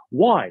steps.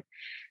 Why?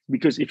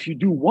 Because if you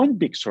do one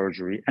big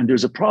surgery and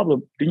there's a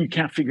problem, then you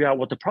can't figure out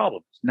what the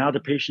problem is. Now the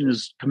patient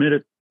is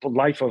committed for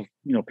life of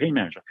pain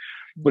management.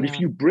 But if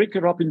you break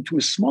it up into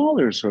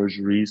smaller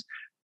surgeries,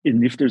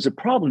 and if there's a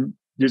problem,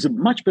 there's a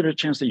much better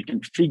chance that you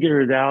can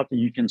figure it out and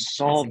you can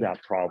solve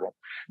that problem.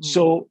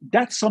 So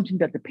that's something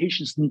that the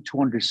patients need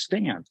to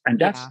understand. And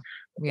that's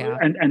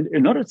and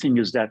another thing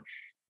is that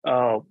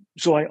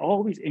so I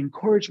always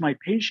encourage my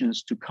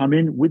patients to come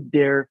in with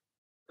their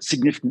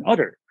significant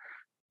other,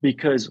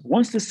 because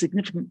once the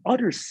significant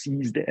other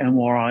sees the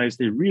MRIs,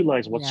 they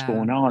realize what's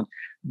going on.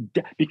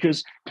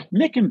 Because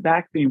neck and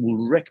back pain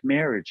will wreck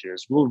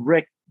marriages, will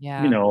wreck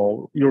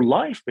your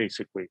life,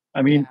 basically.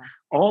 I mean,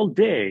 all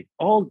day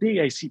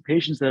I see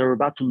patients that are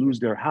about to lose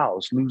their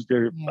house, lose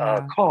their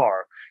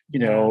car.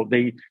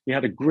 They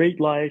had a great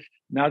life.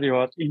 Now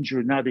they're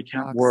injured. Now they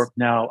can't work.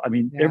 Now, I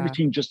mean,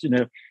 everything just in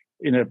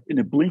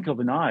a blink of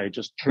an eye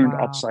just turned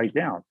upside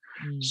down.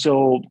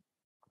 So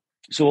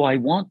I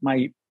want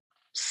my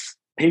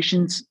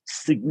patient's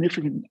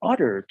significant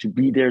other to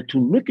be there to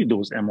look at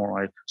those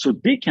MRIs so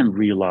they can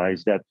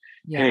realize that,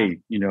 hey,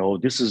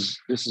 this is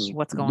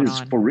what's going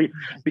on for real.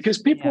 Because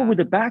people with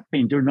the back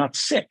pain, they're not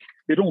sick.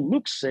 They don't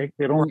look sick.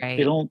 They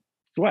don't.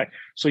 Right.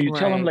 So you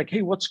tell them like,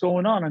 hey, what's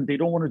going on? And they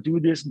don't want to do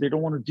this and they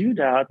don't want to do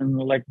that. And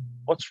they're like,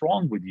 what's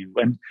wrong with you?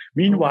 And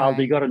meanwhile,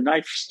 they got a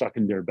knife stuck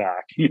in their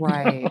back.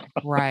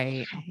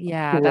 Right.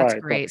 Yeah, that's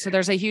great. So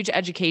there's a huge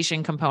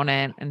education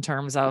component in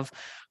terms of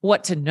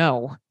what to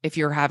know if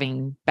you're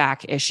having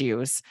back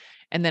issues.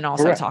 And then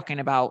also talking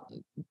about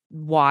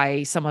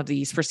why some of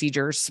these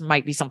procedures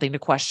might be something to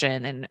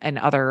question and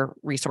other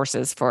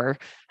resources for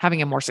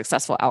having a more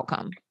successful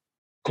outcome.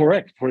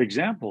 Correct. For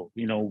example,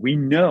 we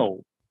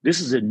know this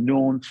is a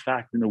known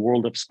fact in the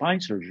world of spine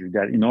surgery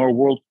that in our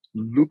world,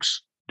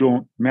 looks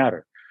don't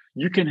matter.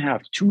 You can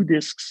have 2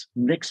 discs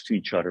next to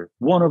each other.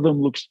 One of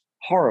them looks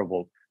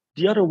horrible.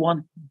 The other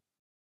one,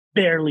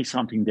 barely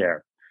something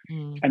there.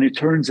 And it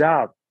turns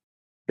out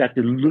that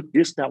the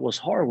disc that was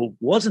horrible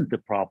wasn't the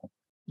problem.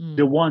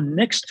 The one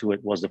next to it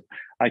was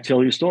I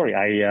tell you a story.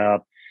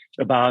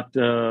 About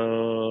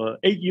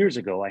 8 years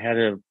ago, I had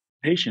a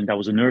patient that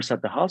was a nurse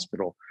at the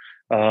hospital.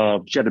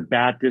 She had a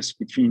bad disc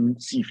between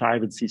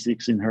C5 and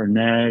C6 in her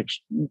neck.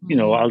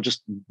 I'll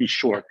just be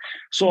short.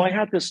 So I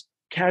had this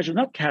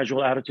not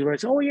casual attitude where I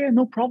said, oh yeah,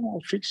 no problem.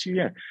 I'll fix you.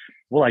 Yeah.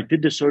 Well, I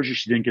did the surgery.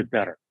 She didn't get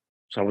better.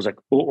 So I was like,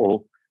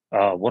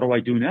 what do I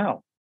do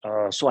now?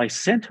 So I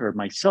sent her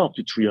myself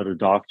to 3 other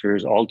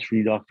doctors, all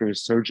 3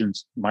 doctors,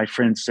 surgeons. My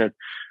friend said,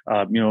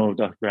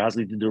 Dr.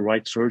 Aslie did the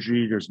right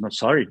surgery. You're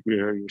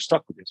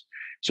stuck with this.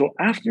 So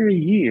after a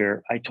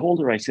year, I told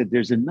her, I said,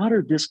 there's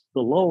another disc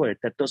below it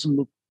that doesn't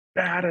look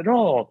bad at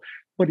all,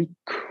 but it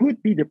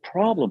could be the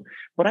problem.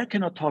 But I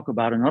cannot talk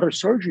about another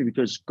surgery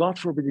because God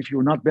forbid, if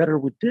you're not better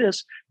with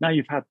this, now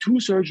you've had 2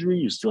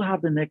 surgeries, you still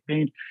have the neck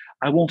pain.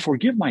 I won't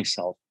forgive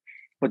myself.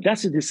 But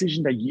that's a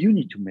decision that you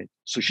need to make.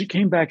 So she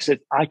came back and said,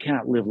 I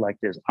can't live like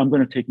this. I'm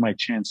going to take my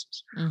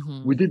chances.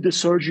 Mm-hmm. We did the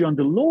surgery on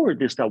the lower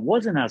disc that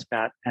wasn't as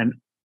bad, and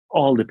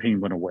all the pain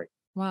went away.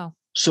 Wow.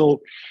 So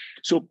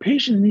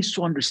patient needs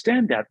to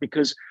understand that,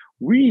 because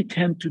we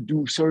tend to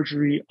do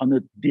surgery on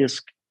a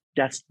disc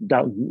that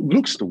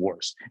looks the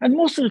worst. And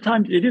most of the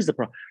time it is the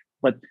problem.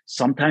 But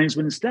sometimes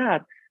when it's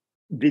that,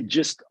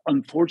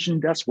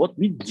 unfortunately, that's what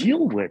we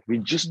deal with. We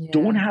just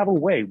don't have a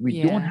way.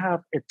 We don't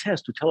have a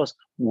test to tell us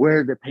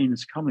where the pain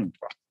is coming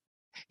from.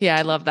 Yeah,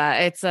 I love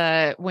that.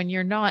 It's when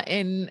you're not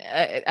in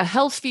a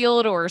health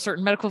field or a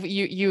certain medical,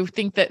 you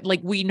think that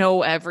like we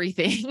know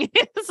everything.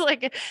 It's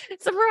like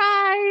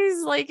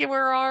surprise, like we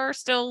are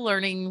still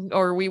learning,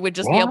 or we would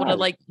just be able to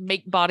like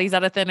make bodies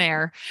out of thin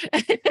air.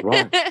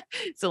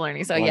 Still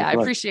learning. So I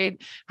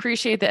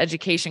appreciate the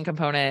education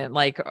component,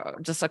 like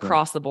just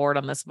across the board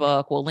on this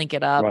book. We'll link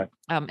it up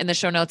in the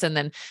show notes, and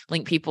then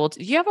link people to.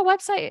 Do you have a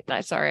website?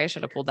 Sorry, I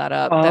should have pulled that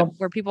up.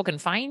 Where people can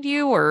find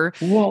you, or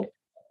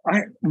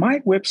my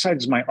website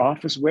is my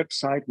office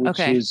website,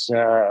 which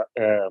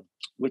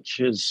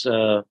is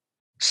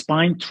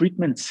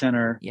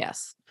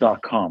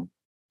spinetreatmentcenter.com.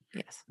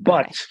 Yes.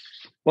 But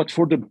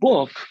for the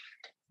book,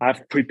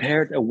 I've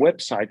prepared a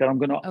website that I'm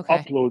going to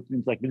upload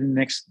in the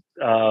next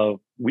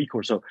week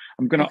or so.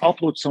 I'm going to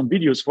upload some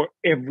videos for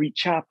every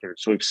chapter.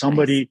 So if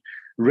somebody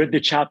read the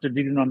chapter,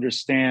 didn't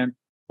understand,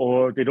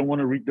 or they don't want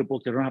to read the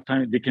book, they don't have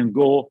time, they can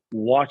go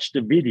watch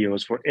the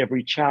videos for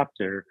every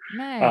chapter.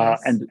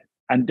 Nice.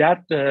 And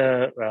that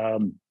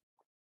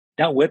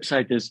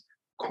website is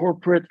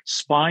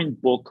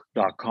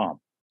corporatespinebook.com.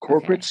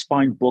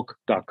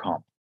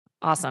 Corporatespinebook.com.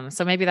 Awesome.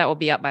 So maybe that will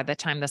be up by the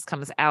time this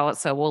comes out.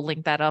 So we'll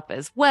link that up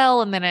as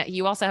well. And then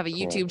you also have a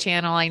YouTube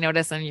channel, I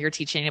noticed, and you're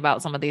teaching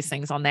about some of these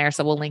things on there.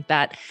 So we'll link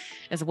that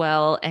as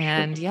well.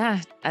 And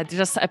I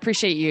just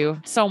appreciate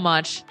you so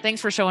much.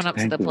 Thanks for showing up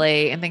to the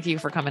play. And thank you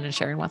for coming and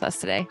sharing with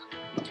us today.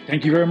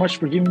 Thank you very much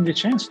for giving me the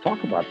chance to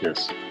talk about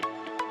this.